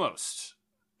 Almost.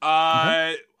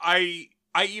 Okay.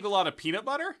 I eat a lot of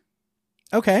butter.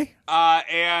 Okay.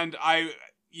 And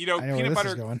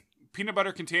peanut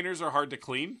butter containers are hard to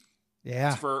clean.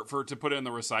 Yeah. For to put it in the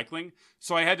recycling.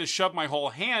 So I had to shove my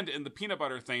whole hand in the peanut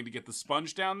butter thing to get the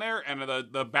sponge down there, and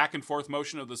the back and forth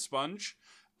motion of the sponge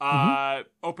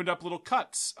opened up little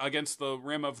cuts against the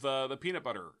rim of the peanut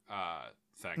butter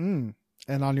thing.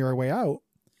 And on your way out,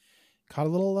 caught a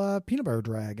little peanut butter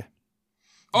drag.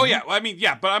 Oh yeah, well, I mean,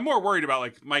 yeah, but I'm more worried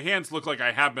about my hands look like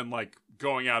I have been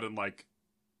going out and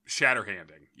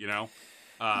shatterhanding,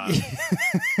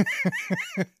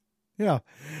 Yeah.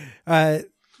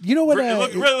 You know what?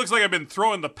 It really looks like I've been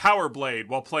throwing the power blade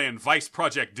while playing Vice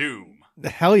Project Doom.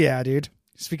 Hell yeah, dude!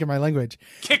 Speaking my language,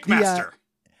 Kickmaster.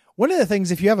 One of the things,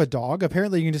 if you have a dog,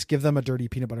 apparently you can just give them a dirty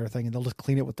peanut butter thing, and they'll just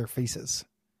clean it with their faces.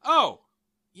 Oh.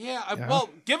 Yeah, well,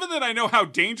 given that I know how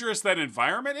dangerous that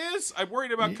environment is, I'm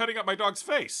worried about cutting up my dog's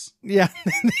face. Yeah,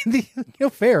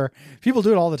 fair. People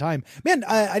do it all the time. Man,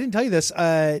 I didn't tell you this.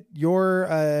 Your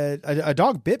a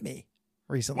dog bit me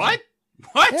recently.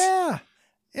 What? Yeah.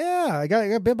 I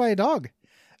got bit by a dog.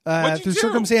 Through do?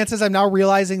 circumstances, I'm now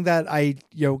realizing that I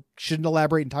shouldn't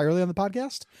elaborate entirely on the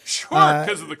podcast. Sure,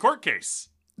 because of the court case.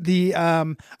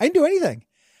 I didn't do anything.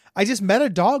 I just met a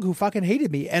dog who fucking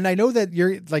hated me. And I know that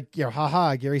you're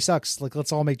haha, Gary sucks.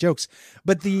 Let's all make jokes.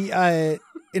 But in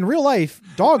real life,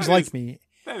 dogs like me.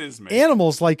 That is me.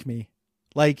 Animals like me.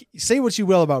 Say what you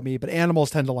will about me, but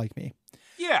animals tend to like me.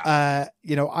 Yeah.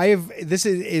 This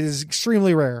is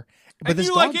extremely rare. But and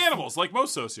you like animals, like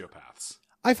most sociopaths.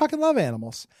 I fucking love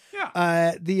animals.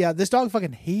 Yeah. This dog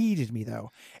fucking hated me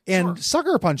though, and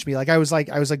sucker punched me. I was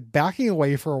backing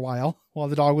away for a while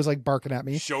the dog was barking at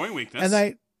me, showing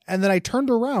weakness. And then I turned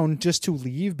around just to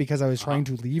leave because I was trying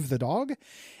to leave the dog,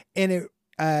 and it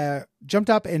jumped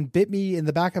up and bit me in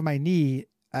the back of my knee.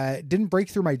 Didn't break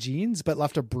through my jeans, but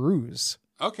left a bruise.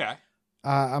 Okay.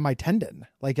 On my tendon,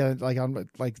 like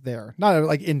there, not a,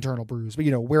 like internal bruise, but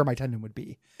where my tendon would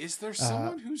be. Is there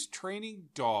someone who's training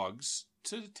dogs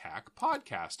to attack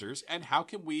podcasters, and how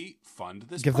can we fund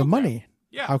this? Give program? them money.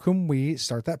 Yeah. How can we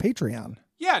start that Patreon?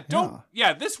 Yeah.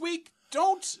 This week,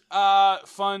 don't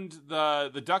fund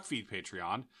the duck feed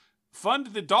Patreon. Fund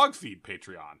the dog feed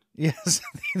Patreon. Yes.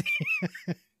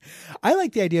 I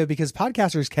like the idea because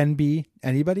podcasters can be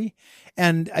anybody.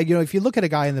 And, if you look at a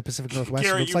guy in the Pacific Northwest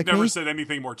Gary, who looks you've like never me, said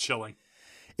anything more chilling.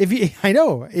 If you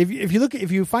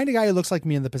find a guy who looks like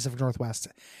me in the Pacific Northwest,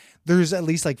 there's at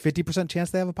least like 50% chance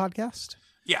they have a podcast.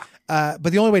 Yeah.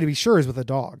 But the only way to be sure is with a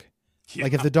dog. Yeah.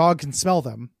 Like if the dog can smell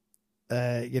them,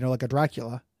 like a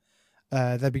Dracula,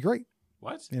 that'd be great.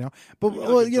 What? But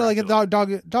like a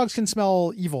dogs can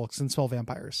smell evil, can smell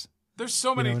vampires. There's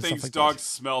so many things like dogs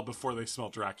smell before they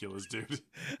smell Draculas, dude.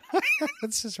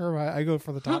 That's just her. I go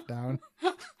for the top down.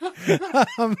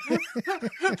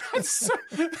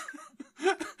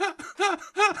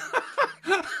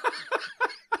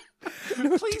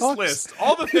 Please list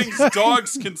all the things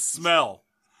dogs can smell.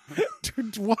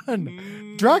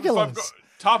 One, Draculas.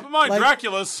 Top of mind,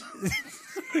 Draculas.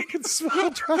 I can smell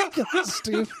Draculas,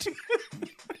 dude.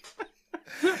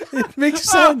 It makes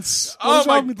sense. What's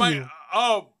wrong with you?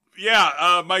 Yeah,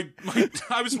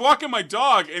 I was walking my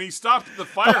dog and he stopped at the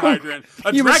fire hydrant.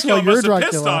 A you Dracula must have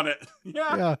pissed Dracula. on it.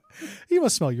 Yeah. You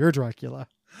must smell your Dracula.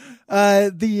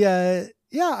 I don't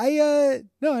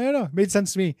know. It made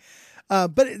sense to me.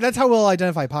 But that's how we'll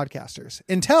identify podcasters.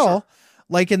 Until,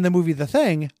 like in the movie The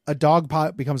Thing, a dog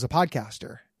becomes a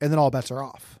podcaster, and then all bets are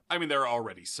off. I mean, there are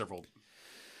already several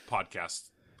podcasts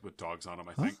with dogs on them,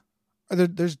 I think.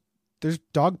 There's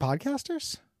dog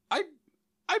podcasters?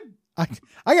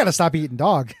 I gotta stop eating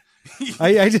dog.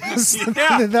 I just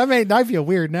I feel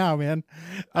weird now, man.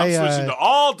 I'm switching to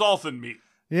all dolphin meat.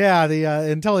 Yeah,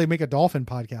 until they make a dolphin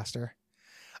podcaster.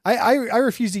 I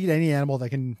refuse to eat any animal that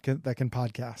can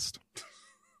podcast.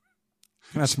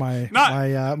 That's my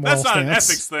moral that's not stance. an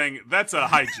ethics thing. That's a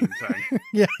hygiene thing.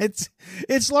 Yeah,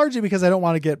 it's largely because I don't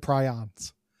want to get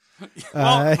prions.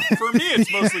 Well, for me,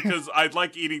 it's mostly because I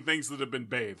like eating things that have been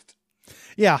bathed.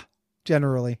 Yeah,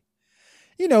 generally.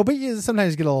 But you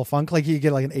sometimes get a little funk, like you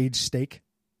get like an aged steak.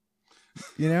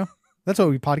 That's what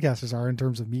we podcasters are in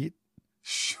terms of meat.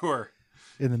 Sure.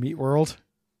 In the meat world,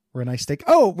 we're a nice steak.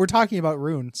 Oh, we're talking about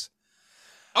runes.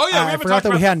 Oh yeah, I forgot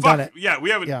that we hadn't done it. Yeah,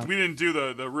 we haven't. Yeah. We didn't do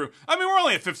the rune. I mean, we're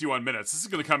only at 51 minutes. This is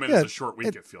going to come in as a short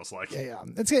week. It feels like. Yeah.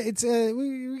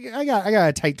 I got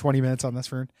a tight 20 minutes on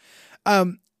this rune.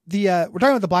 We're talking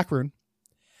about the Black Rune.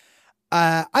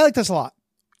 I like this a lot.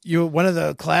 One of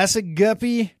the classic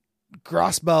Guppy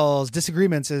crossbows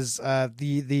disagreements is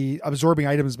the absorbing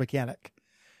items mechanic.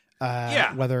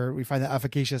 Whether we find that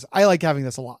efficacious. I like having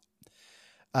this a lot.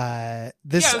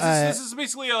 This is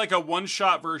basically like a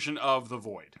one-shot version of the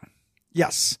Void.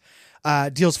 Yes.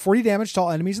 Deals 40 damage to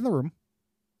all enemies in the room.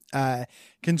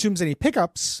 Consumes any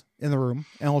pickups in the room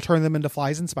and will turn them into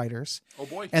flies and spiders. Oh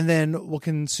boy. And then will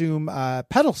consume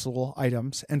pedestal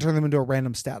items and turn them into a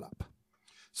random stat up.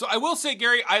 So I will say,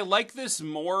 Gary, I like this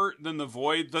more than the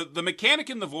Void. The mechanic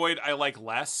in the Void I like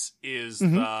less is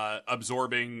the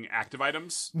absorbing active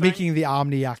items thing. Making the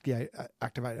Omni active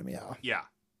item, yeah. Yeah.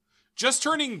 Just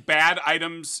turning bad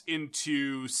items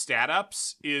into stat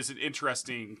ups is an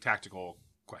interesting tactical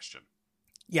question.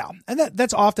 Yeah, and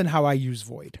that's often how I use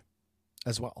Void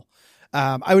as well.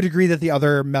 I would agree that the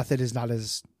other method is not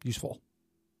as useful.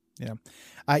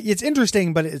 It's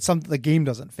interesting, but it's something the game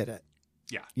doesn't fit it.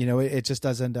 Yeah. It just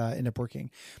doesn't end up working.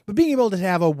 But being able to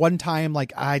have a one-time,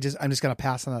 like, I'm just going to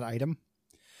pass on that item,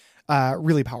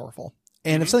 really powerful.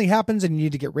 And if something happens and you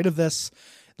need to get rid of this,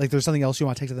 like there's something else you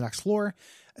want to take to the next floor,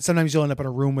 sometimes you'll end up in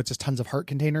a room with just tons of heart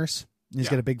containers. You just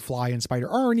get a big fly and spider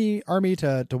army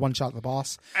to one-shot the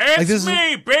boss. It's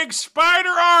me, Big Spider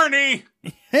Arnie!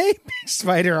 Hey, Big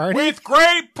Spider Arnie. With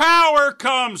great power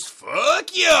comes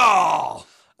fuck y'all!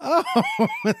 Oh,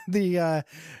 you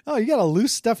got a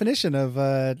loose definition of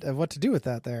what to do with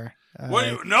that there.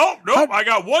 Nope. I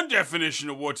got one definition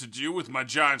of what to do with my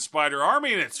giant spider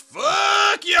army, and it's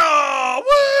fuck y'all.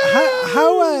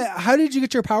 Woo! How did you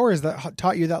get your powers that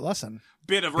taught you that lesson?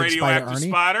 Bit of radioactive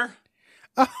spider.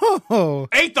 Oh,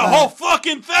 ate the whole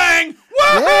fucking thing.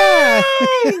 Woo!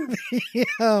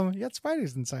 Yeah, you got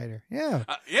spiders inside her. Yeah,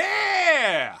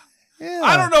 yeah. Yeah.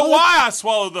 I don't know why I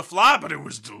swallowed the fly, but it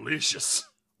was delicious.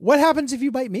 What happens if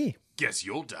you bite me? Guess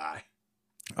you'll die.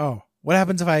 Oh, what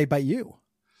happens if I bite you?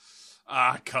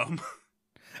 Come.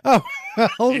 Oh,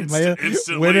 well,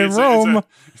 Instantly, when in Rome.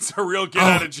 It's a real get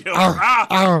out of jail.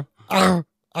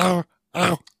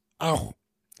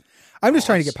 I'm just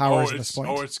trying to get powers at this point.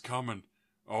 Oh, it's coming.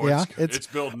 Oh, yeah, it's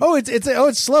building. Oh,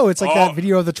 it's slow. It's like that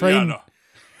video of the train. Yeah,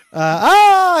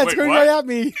 no. It's Wait, going what? right at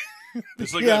me.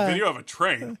 It's like that video of a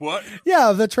train. What? Yeah,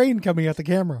 of the train coming at the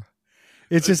camera.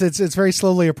 It's just it's very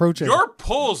slowly approaching. Your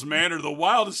pulls, man, are the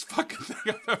wildest fucking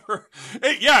thing I've ever.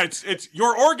 It's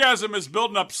your orgasm is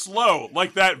building up slow,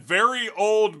 like that very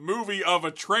old movie of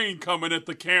a train coming at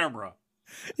the camera.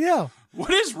 Yeah.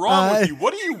 What is wrong with you?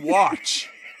 What do you watch?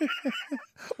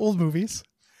 Old movies.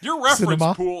 Your reference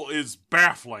Cinema. pool is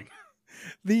baffling.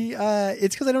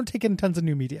 It's because I don't take in tons of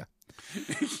new media.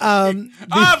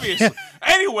 Obviously.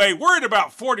 Anyway, we're at about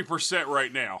 40%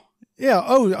 right now. Yeah.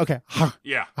 Oh, okay.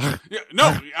 Yeah.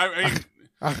 No, I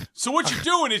mean, so what you're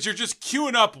doing is you're just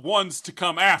queuing up ones to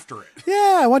come after it.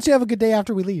 Yeah. I want you to have a good day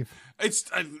after we leave.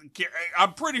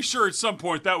 I'm pretty sure at some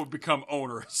point that would become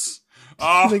onerous.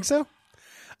 You think so?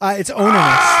 It's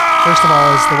oninous. First of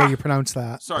all, is the way you pronounce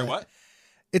that. Sorry, what?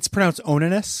 It's pronounced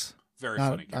oninous. Very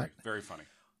funny, Gary. Right. Very funny.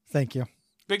 Thank you.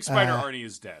 Big Spider Arnie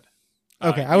is dead.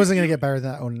 Okay, I wasn't going to get better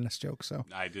than that oninous joke, so.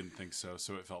 I didn't think so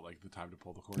it felt like the time to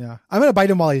pull the cord. Yeah. I'm going to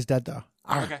bite him while he's dead, though.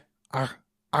 Okay. Am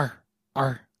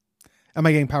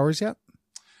I getting powers yet?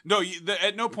 No,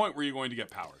 at no point were you going to get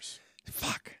powers.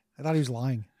 Fuck. I thought he was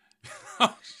lying.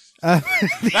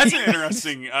 That's an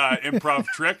interesting improv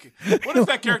trick. What if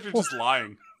that character just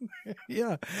lying?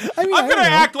 Yeah. I'm going to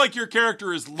act like your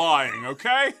character is lying,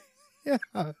 okay? Yeah.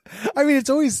 I mean, it's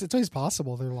always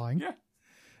possible they're lying. Yeah.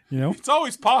 You know? It's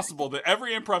always possible that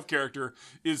every improv character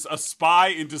is a spy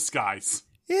in disguise.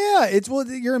 Yeah,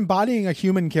 you're embodying a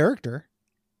human character.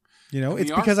 You know,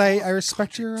 it's because I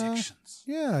respect your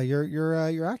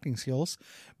your acting skills.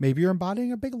 Maybe you're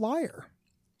embodying a big liar.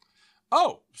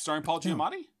 Oh, starring Paul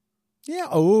Giamatti? Yeah.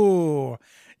 Oh,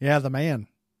 yeah, the man.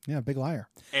 Yeah, big liar.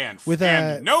 And with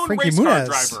known Frankie race Muniz. car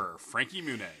driver, Frankie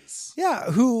Muniz.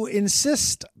 Yeah, who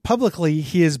insists publicly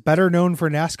he is better known for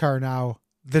NASCAR now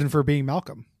than for being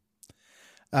Malcolm.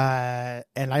 And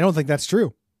I don't think that's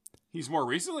true. He's more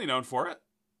recently known for it.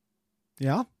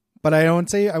 Yeah, but I wouldn't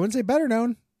say better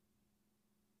known.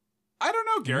 I don't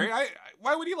know, Gary.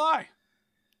 Why would he lie?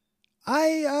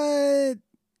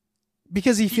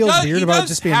 Because he feels weird about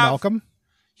just being Malcolm.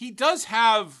 He does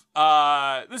have,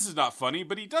 this is not funny,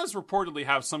 but he does reportedly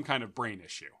have some kind of brain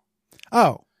issue.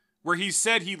 Oh. Where he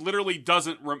said he literally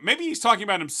doesn't, maybe he's talking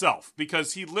about himself,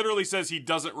 because he literally says he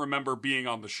doesn't remember being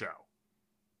on the show.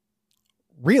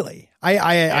 Really?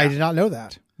 I did not know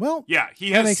that. Well, yeah,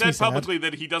 he has said publicly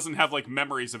that he doesn't have like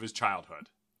memories of his childhood.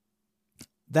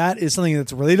 That is something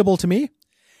that's relatable to me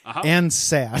and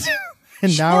sad.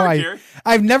 And sure, now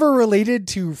I've never related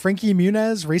to Frankie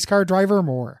Muniz, race car driver,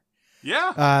 more.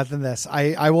 Yeah. Than this.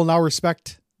 I will now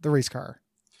respect the race car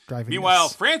driving. Meanwhile,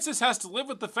 Francis has to live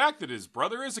with the fact that his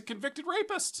brother is a convicted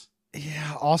rapist.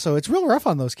 Yeah. Also, it's real rough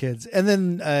on those kids. And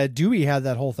then Dewey had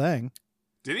that whole thing.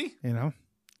 Did he? You know?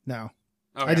 No.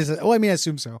 Okay. I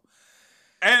assume so.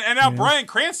 And now Bryan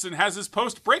Cranston has his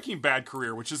post-Breaking Bad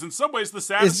career, which is in some ways the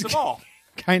saddest of all.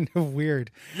 Kind of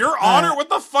weird. Your Honor? What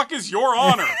the fuck is Your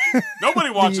Honor? Nobody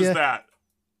watches that.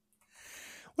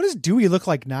 What does Dewey look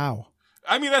like now?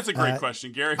 I mean, that's a great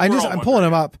question, Gary. I'm pulling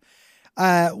him up.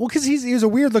 Well, because he was a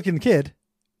weird looking kid,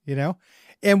 you know.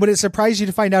 And would it surprise you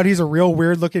to find out he's a real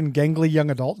weird looking, gangly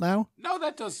young adult now? No,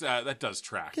 that does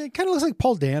track. It kind of looks like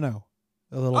Paul Dano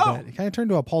a little bit. He kind of turned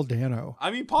to a Paul Dano.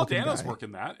 I mean, Paul Dano's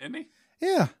working that, isn't he?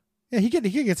 Yeah. Yeah, he could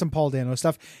get some Paul Dano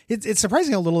stuff. It's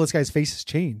surprising how little this guy's face has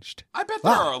changed. I bet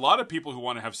there are a lot of people who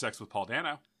want to have sex with Paul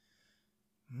Dano.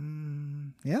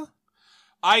 Yeah.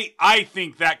 I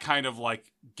think that kind of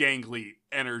like gangly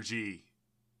energy.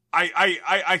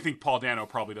 I think Paul Dano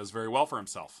probably does very well for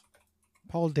himself.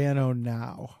 Paul Dano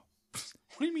now.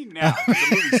 What do you mean now? The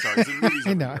movie stars. The movie's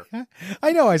I know.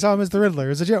 I know. I saw him as the Riddler. It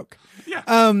was a joke.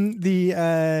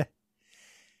 Yeah.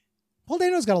 Paul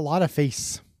Dano's got a lot of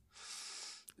face.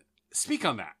 Speak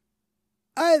on that.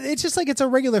 It's just like it's a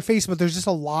regular face, but there's just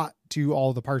a lot to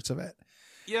all the parts of it.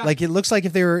 Yeah. Like it looks like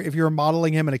if you were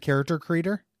modeling him in a character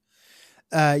creator,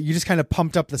 you just kind of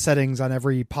pumped up the settings on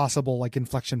every possible like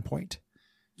inflection point.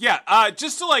 Yeah.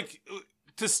 Just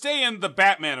to stay in the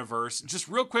Batmaniverse, just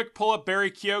real quick, pull up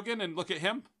Barry Keoghan and look at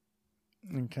him.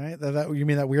 Okay. That you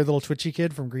mean that weird little twitchy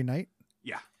kid from Green Knight?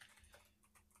 Yeah.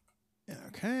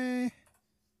 Okay.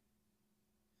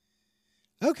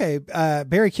 Okay,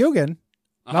 Barry Keoghan.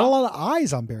 Not a lot of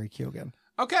eyes on Barry Keoghan.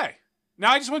 Okay.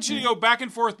 Now I just want you to go back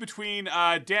and forth between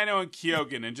Dano and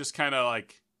Keoghan and just kind of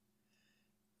like...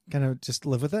 Kind of just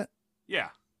live with it? Yeah.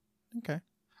 Okay.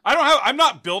 I'm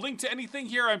not building to anything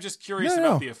here. I'm just curious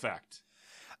about the effect.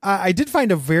 I did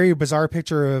find a very bizarre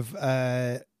picture of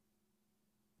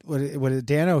what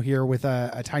Dano here with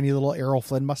a tiny little Errol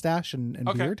Flynn mustache and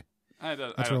beard. That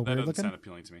doesn't sound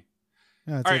appealing to me.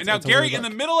 Yeah, all right, now Gary, in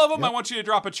the middle of them, I want you to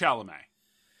drop a Chalamet.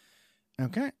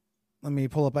 Okay, let me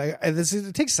pull up.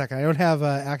 It takes a second. I don't have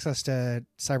access to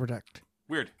Cyberdeck.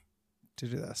 Weird. To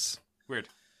do this. Weird.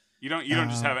 You don't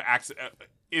just have access.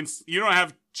 You don't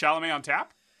have Chalamet on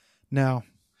tap. No.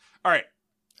 All right.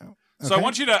 Oh, okay. So I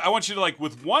want you to like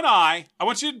with one eye. I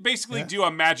want you to basically do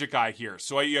a magic eye here.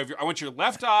 So I want your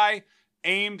left eye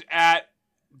aimed at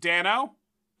Dano.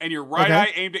 And your right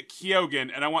eye aimed at Kyogen,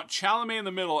 and I want Chalamet in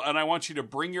the middle, and I want you to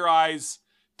bring your eyes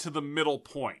to the middle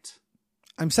point.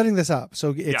 I'm setting this up,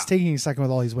 so it's taking a second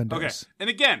with all these windows. Okay. And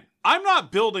again, I'm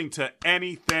not building to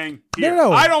anything here.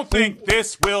 No. I don't think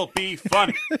this will be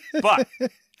funny, but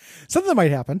something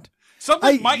might happen.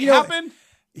 Something might happen.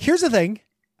 Here's the thing.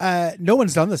 No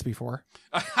one's done this before.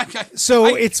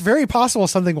 It's very possible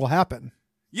something will happen.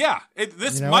 Yeah.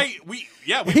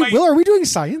 Will, are we doing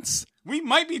science? We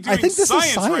might be doing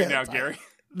science right now, Gary.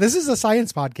 This is a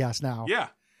science podcast now. Yeah.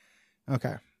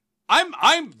 Okay.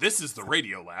 This is the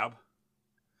Radio Lab.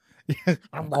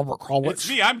 I'm Robert Collins. It's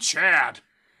me. I'm Chad.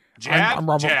 I'm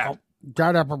Robert.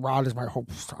 Chad Epperod is my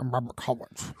host. I'm Robert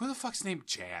Collins. Who the fuck's named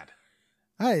Chad?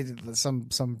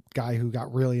 Some guy who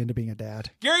got really into being a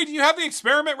dad. Gary, do you have the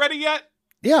experiment ready yet?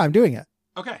 Yeah, I'm doing it.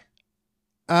 Okay.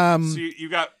 So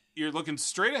you're looking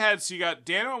straight ahead. So you got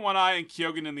Dano in one eye and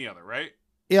Kyogen in the other, right?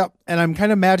 Yep, and I'm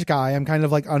kind of magic eye. I'm kind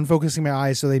of like unfocusing my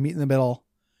eyes so they meet in the middle.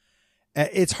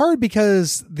 It's hard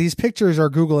because these pictures are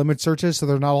Google image searches, so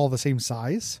they're not all the same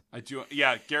size. I do,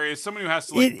 yeah, Gary, as someone who has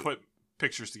to put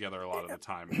pictures together a lot of the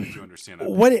time, I do understand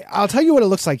that. I'll tell you what it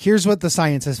looks like. Here's what the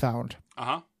science has found.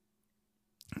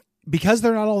 Because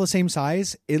they're not all the same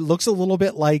size, it looks a little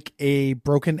bit like a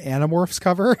broken Animorphs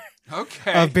cover.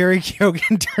 Okay. Of Barry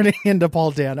Keoghan turning into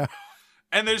Paul Dano.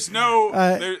 And there's no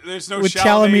with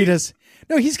Chalamet.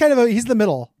 No, he's he's the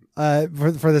middle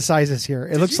for the sizes here.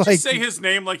 It looks like. Did you just say his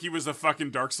name like he was a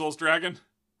fucking Dark Souls dragon?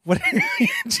 What?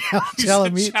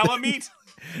 Chalamet. Chalamet.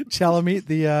 Chalamet.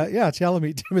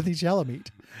 Chalamet. Timothy Chalamet.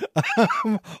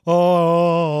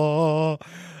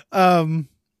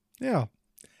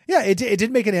 Yeah. It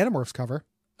did make an Animorphs cover.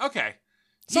 Okay.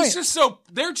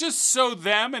 They're just so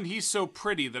them, and he's so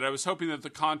pretty that I was hoping that the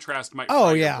contrast might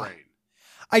fry your brain.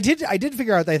 I did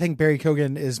figure out that I think Barry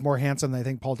Keoghan is more handsome than I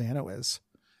think Paul Dano is.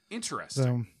 Interesting.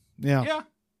 So, yeah.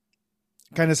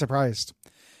 Kind of surprised.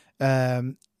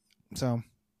 So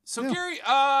Gary,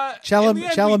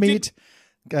 Chalamet,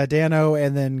 Dano,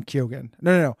 and then Keoghan.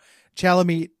 No.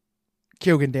 Chalamet,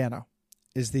 Keoghan, Dano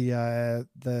is the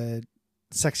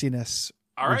sexiness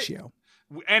ratio.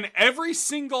 And every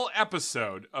single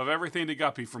episode of Everything to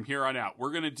Guppy from here on out,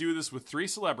 we're going to do this with 3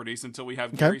 celebrities until we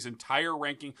have Gary's entire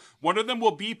ranking. One of them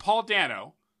will be Paul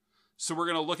Dano. So we're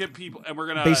going to look at people and we're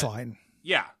going to... Baseline.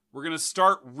 Yeah. We're going to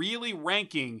start really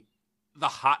ranking the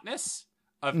hotness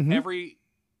of every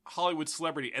Hollywood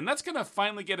celebrity. And that's going to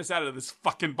finally get us out of this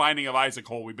fucking Binding of Isaac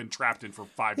hole we've been trapped in for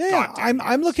 5 goddamn years.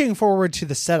 I'm looking forward to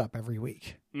the setup every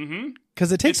week.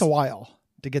 Because it takes a while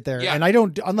to get there. Yeah. And I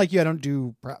don't, unlike you, I don't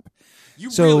do prep. You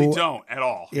really don't at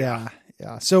all. Yeah.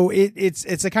 So it's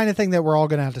the kind of thing that we're all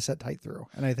going to have to sit tight through.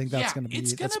 And I think that's going to be,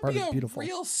 that's part of beautiful.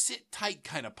 It's real sit tight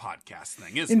kind of podcast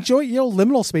thing, isn't it?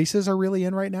 Liminal spaces are really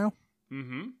in right now.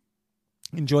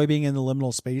 Enjoy being in the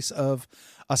liminal space of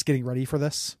us getting ready for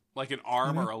this. Like an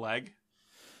arm or a leg?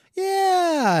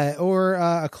 Yeah. Or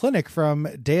a clinic from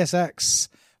Deus Ex,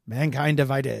 Mankind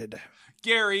Divided.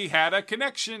 Gary had a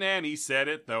connection and he said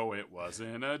it, though it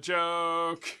wasn't a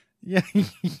joke. Yeah.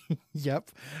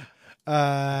 Yep.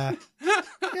 Yeah.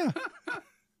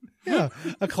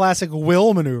 A classic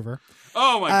will maneuver.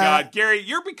 Oh my God, Gary,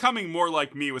 you're becoming more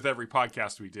like me with every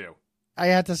podcast we do. I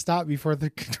had to stop before the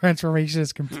transformation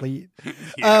is complete.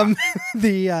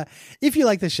 If you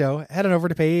like the show, head on over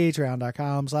to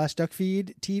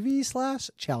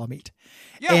patreon.com/duckfeedtv/Chalamet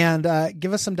and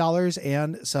give us some dollars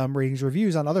and some ratings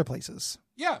reviews on other places.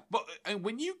 Yeah, but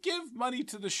when you give money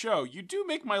to the show, you do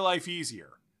make my life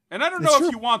easier. And I don't know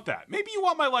if you want that. Maybe you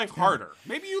want my life harder.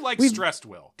 Maybe you like stressed,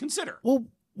 Will. Consider. Well,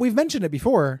 we've mentioned it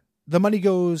before. The money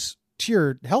goes to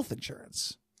your health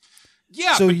insurance.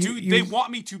 Yeah, so but they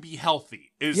want me to be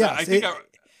healthy. That's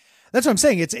what I'm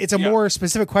saying. It's a more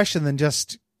specific question than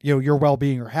just your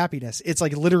well-being or happiness. It's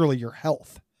like literally your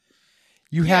health.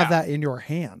 You have that in your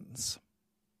hands.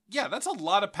 Yeah, that's a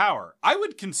lot of power. I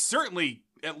would certainly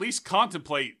at least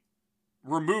contemplate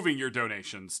removing your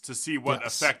donations to see what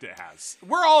effect it has.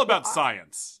 We're all about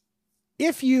science.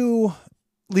 If you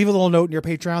leave a little note in your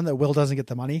Patreon that Will doesn't get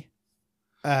the money,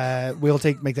 we'll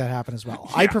make that happen as well.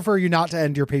 Yeah. I prefer you not to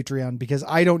end your Patreon because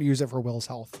I don't use it for Will's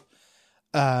health.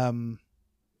 And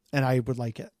I would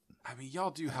like it. I mean, y'all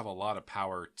do have a lot of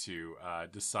power to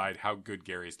decide how good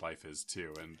Gary's life is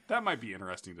too, and that might be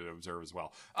interesting to observe as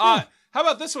well. How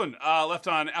about this one? Left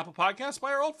on Apple Podcasts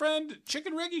by our old friend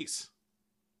Chicken Riggies.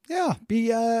 Yeah,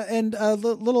 and a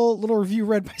little review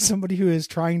read by somebody who is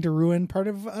trying to ruin part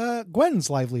of Gwen's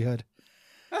livelihood.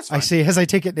 That's fine. I say as I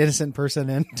take an innocent person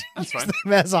and use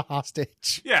them as a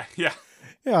hostage. Yeah.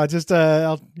 Yeah, just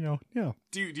Do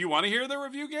you want to hear the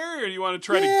review, Gary, or do you want to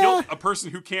try to guilt a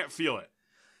person who can't feel it?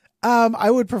 I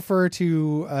would prefer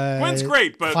to Gwen's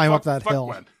great, but climb up that hill.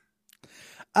 Gwen.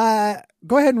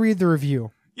 Go ahead and read the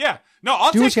review. Yeah. No,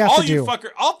 I'll do take all you do. fucker.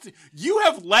 You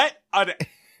have let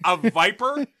a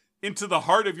viper into the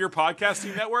heart of your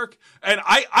podcasting network, and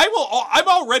I'm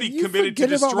already committed to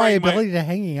destroying about my ability to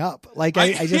hanging up. Like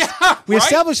I just we right?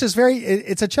 established this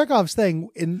it's a Chekhov's thing.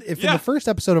 In the first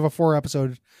episode of a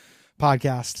 4-episode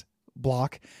podcast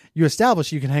block, you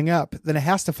establish you can hang up, then it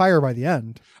has to fire by the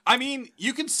end. I mean,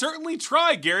 you can certainly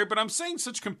try, Gary, but I'm saying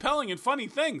such compelling and funny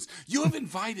things. You have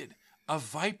invited a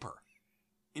viper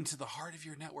into the heart of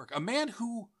your network, a man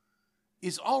who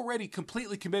is already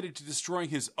completely committed to destroying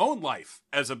his own life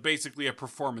as basically a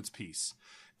performance piece.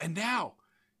 And now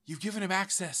you've given him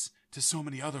access to so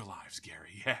many other lives,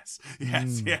 Gary.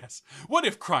 Yes. What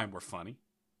if crime were funny?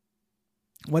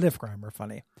 What if crime were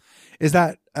funny? Is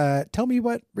that, tell me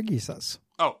what Riggy says.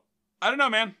 Oh, I don't know,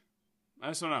 man. I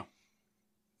just don't know.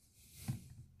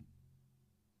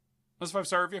 That's a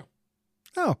 5-star review.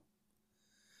 Oh.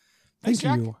 Thanks,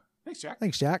 Thank you.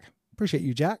 Thanks, Jack. Appreciate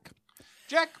you, Jack.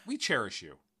 Jack, we cherish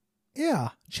you. Yeah.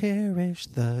 Cherish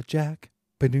the Jack.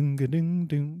 Gary,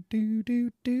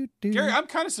 I'm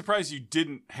kind of surprised you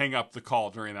didn't hang up the call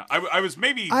during that. I was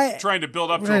maybe trying to build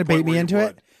up to a point bait me where into you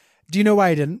it. Do you know why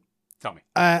I didn't? Tell me.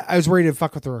 I was worried to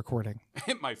fuck with the recording.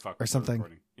 It might fuck or with The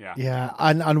recording. Yeah. Yeah.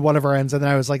 On one of our ends, and then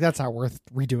I was like, that's not worth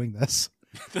redoing this.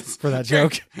 For that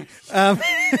joke. I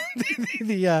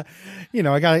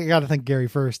got to thank Gary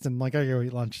first, and like I gotta go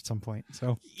eat lunch at some point.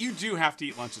 So you do have to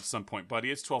eat lunch at some point, buddy.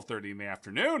 It's 12:30 in the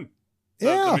afternoon.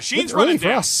 The machine's running for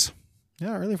down. us.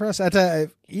 Yeah, early for us. I had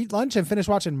to eat lunch and finish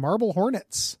watching Marble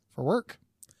Hornets for work.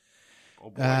 Oh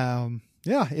boy.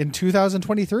 In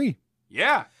 2023.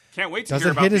 Yeah, can't wait to Does hear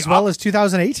it about hit as well as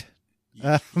 2008?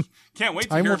 Can't wait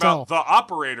to hear about the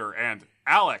operator and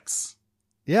Alex.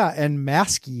 Yeah, and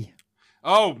Maskey.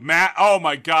 Oh, oh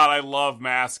my God, I love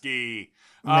Maskey.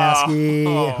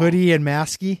 Hoodie and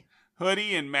Maskey.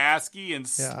 Hoodie and Maskey and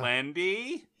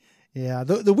Slendy. Yeah,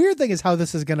 the weird thing is how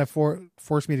this is going to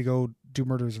force me to go do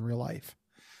murders in real life.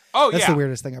 That's the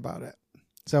weirdest thing about it.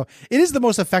 So it is the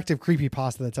most effective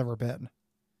creepypasta that's ever been.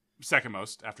 Second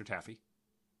most after Taffy.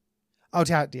 Oh,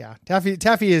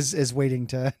 Taffy is waiting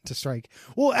to strike.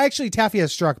 Well, actually, Taffy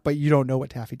has struck, but you don't know what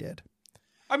Taffy did.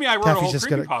 I mean, I wrote a whole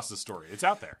creepypasta story. It's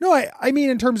out there. No, I mean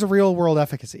in terms of real world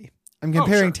efficacy. I'm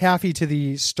comparing Taffy to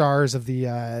the stars of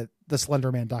the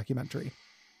Slender Man documentary.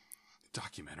 The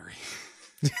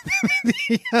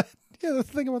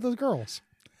thing about those girls.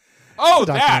 Oh,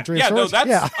 that. Yeah, no,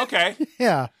 that's okay.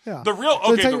 Yeah. The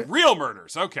real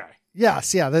murders. Okay.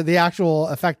 Yes, yeah, the actual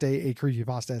effect a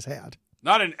creepypasta has had.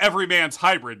 Not an everyman's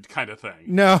hybrid kind of thing.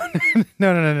 No.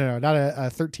 Not a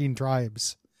 13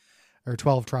 tribes or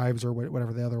 12 tribes or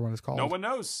whatever the other one is called. No one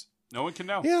knows. No one can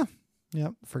know. Yeah,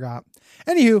 forgot.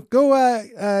 Anywho, go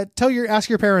ask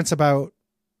your parents about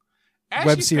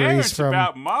web series from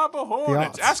about Marble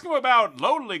Hornets. Ask them about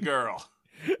Lonely Girl.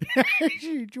 What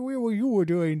were you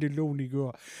doing to Lonely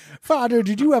Girl? Father,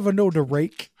 did you ever know the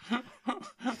rake?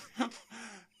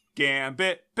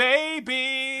 Gambit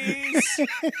babies.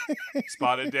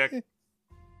 Spotted dick.